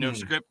 I had no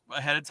script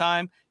ahead of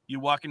time. You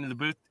walk into the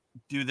booth,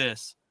 do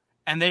this,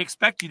 and they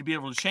expect you to be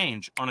able to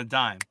change on a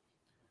dime.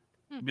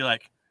 Be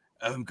like,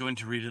 I'm going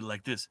to read it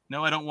like this.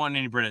 No, I don't want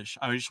any British.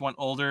 I just want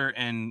older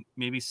and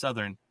maybe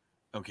Southern.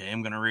 Okay,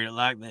 I'm going to read it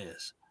like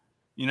this.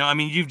 I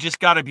mean, you've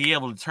just got to be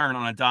able to turn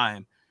on a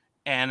dime.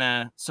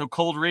 And so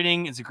cold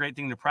reading is a great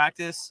thing to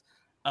practice.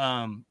 Do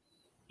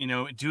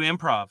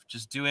improv.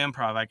 Just do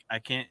improv. I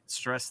can't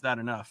stress that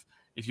enough.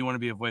 If you want to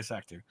be a voice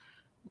actor,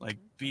 like,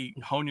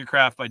 hone your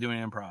craft by doing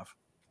improv.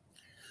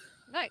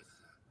 Nice.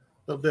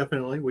 Well,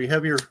 definitely. We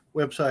have your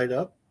website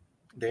up,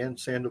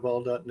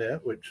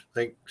 dansandoval.net, which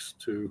thanks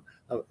to,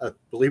 I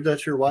believe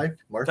that's your wife,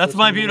 Martha. That's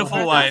my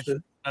beautiful wife.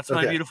 That's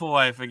my beautiful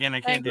wife. Again,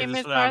 I can't do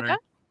this without her.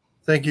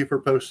 Thank you for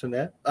posting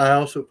that. I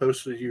also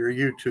posted your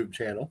YouTube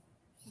channel.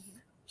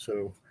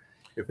 So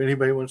if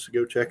anybody wants to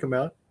go check them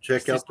out,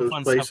 check out those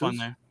places. Stuff on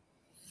there.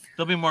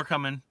 There'll be more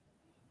coming.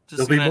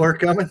 There'll be more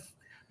coming?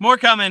 More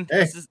coming.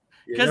 Hey,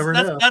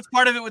 because that's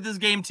part of it with this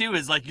game too,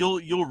 is like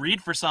you'll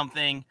read for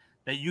something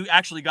that you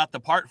actually got the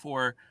part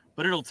for,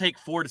 but it'll take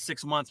 4 to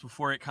 6 months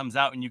before it comes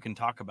out and you can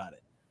talk about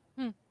it.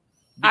 Because,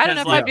 I don't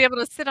know if I'd be able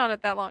to sit on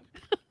it that long.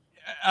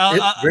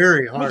 It's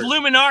very hard. With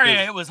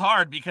Luminaria, it was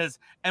hard because,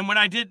 and when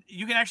I did,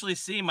 you can actually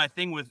see my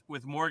thing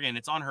with Morgan.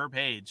 It's on her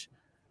page.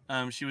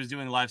 She was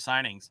doing live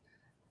signings,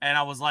 and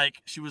I was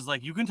like, she was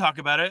like, you can talk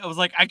about it. I was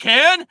like, I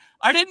can?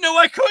 I didn't know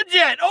I could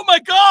yet. Oh my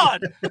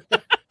God.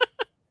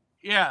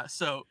 Yeah.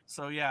 So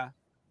yeah,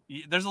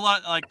 there's a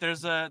lot, like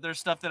there's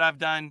stuff that I've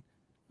done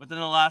within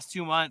the last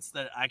 2 months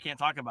that I can't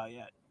talk about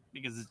yet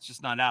because it's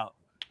just not out.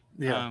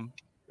 Yeah.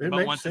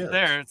 But once it's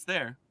there, it's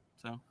there.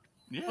 So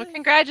yeah. Well,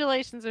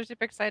 congratulations. We're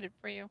super excited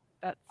for you.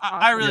 That's awesome.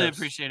 I really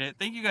appreciate it.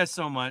 Thank you guys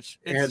so much.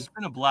 It's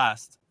been a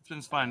blast. It's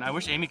been fun. I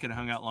wish Amy could have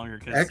hung out longer.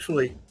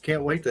 Actually,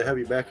 can't wait to have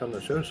you back on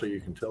the show so you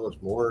can tell us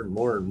more and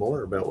more and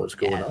more about what's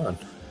going on.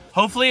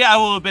 Hopefully, I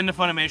will have been to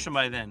Funimation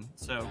by then.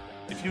 So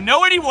if you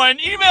know anyone,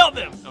 email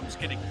them. No, I'm just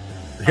kidding.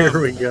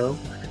 There we go.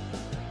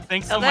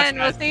 Thanks so much,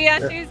 guys. We'll see you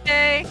on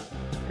Tuesday.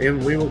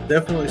 And we will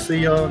definitely see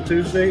you on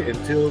Tuesday.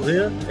 Until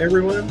then,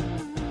 everyone.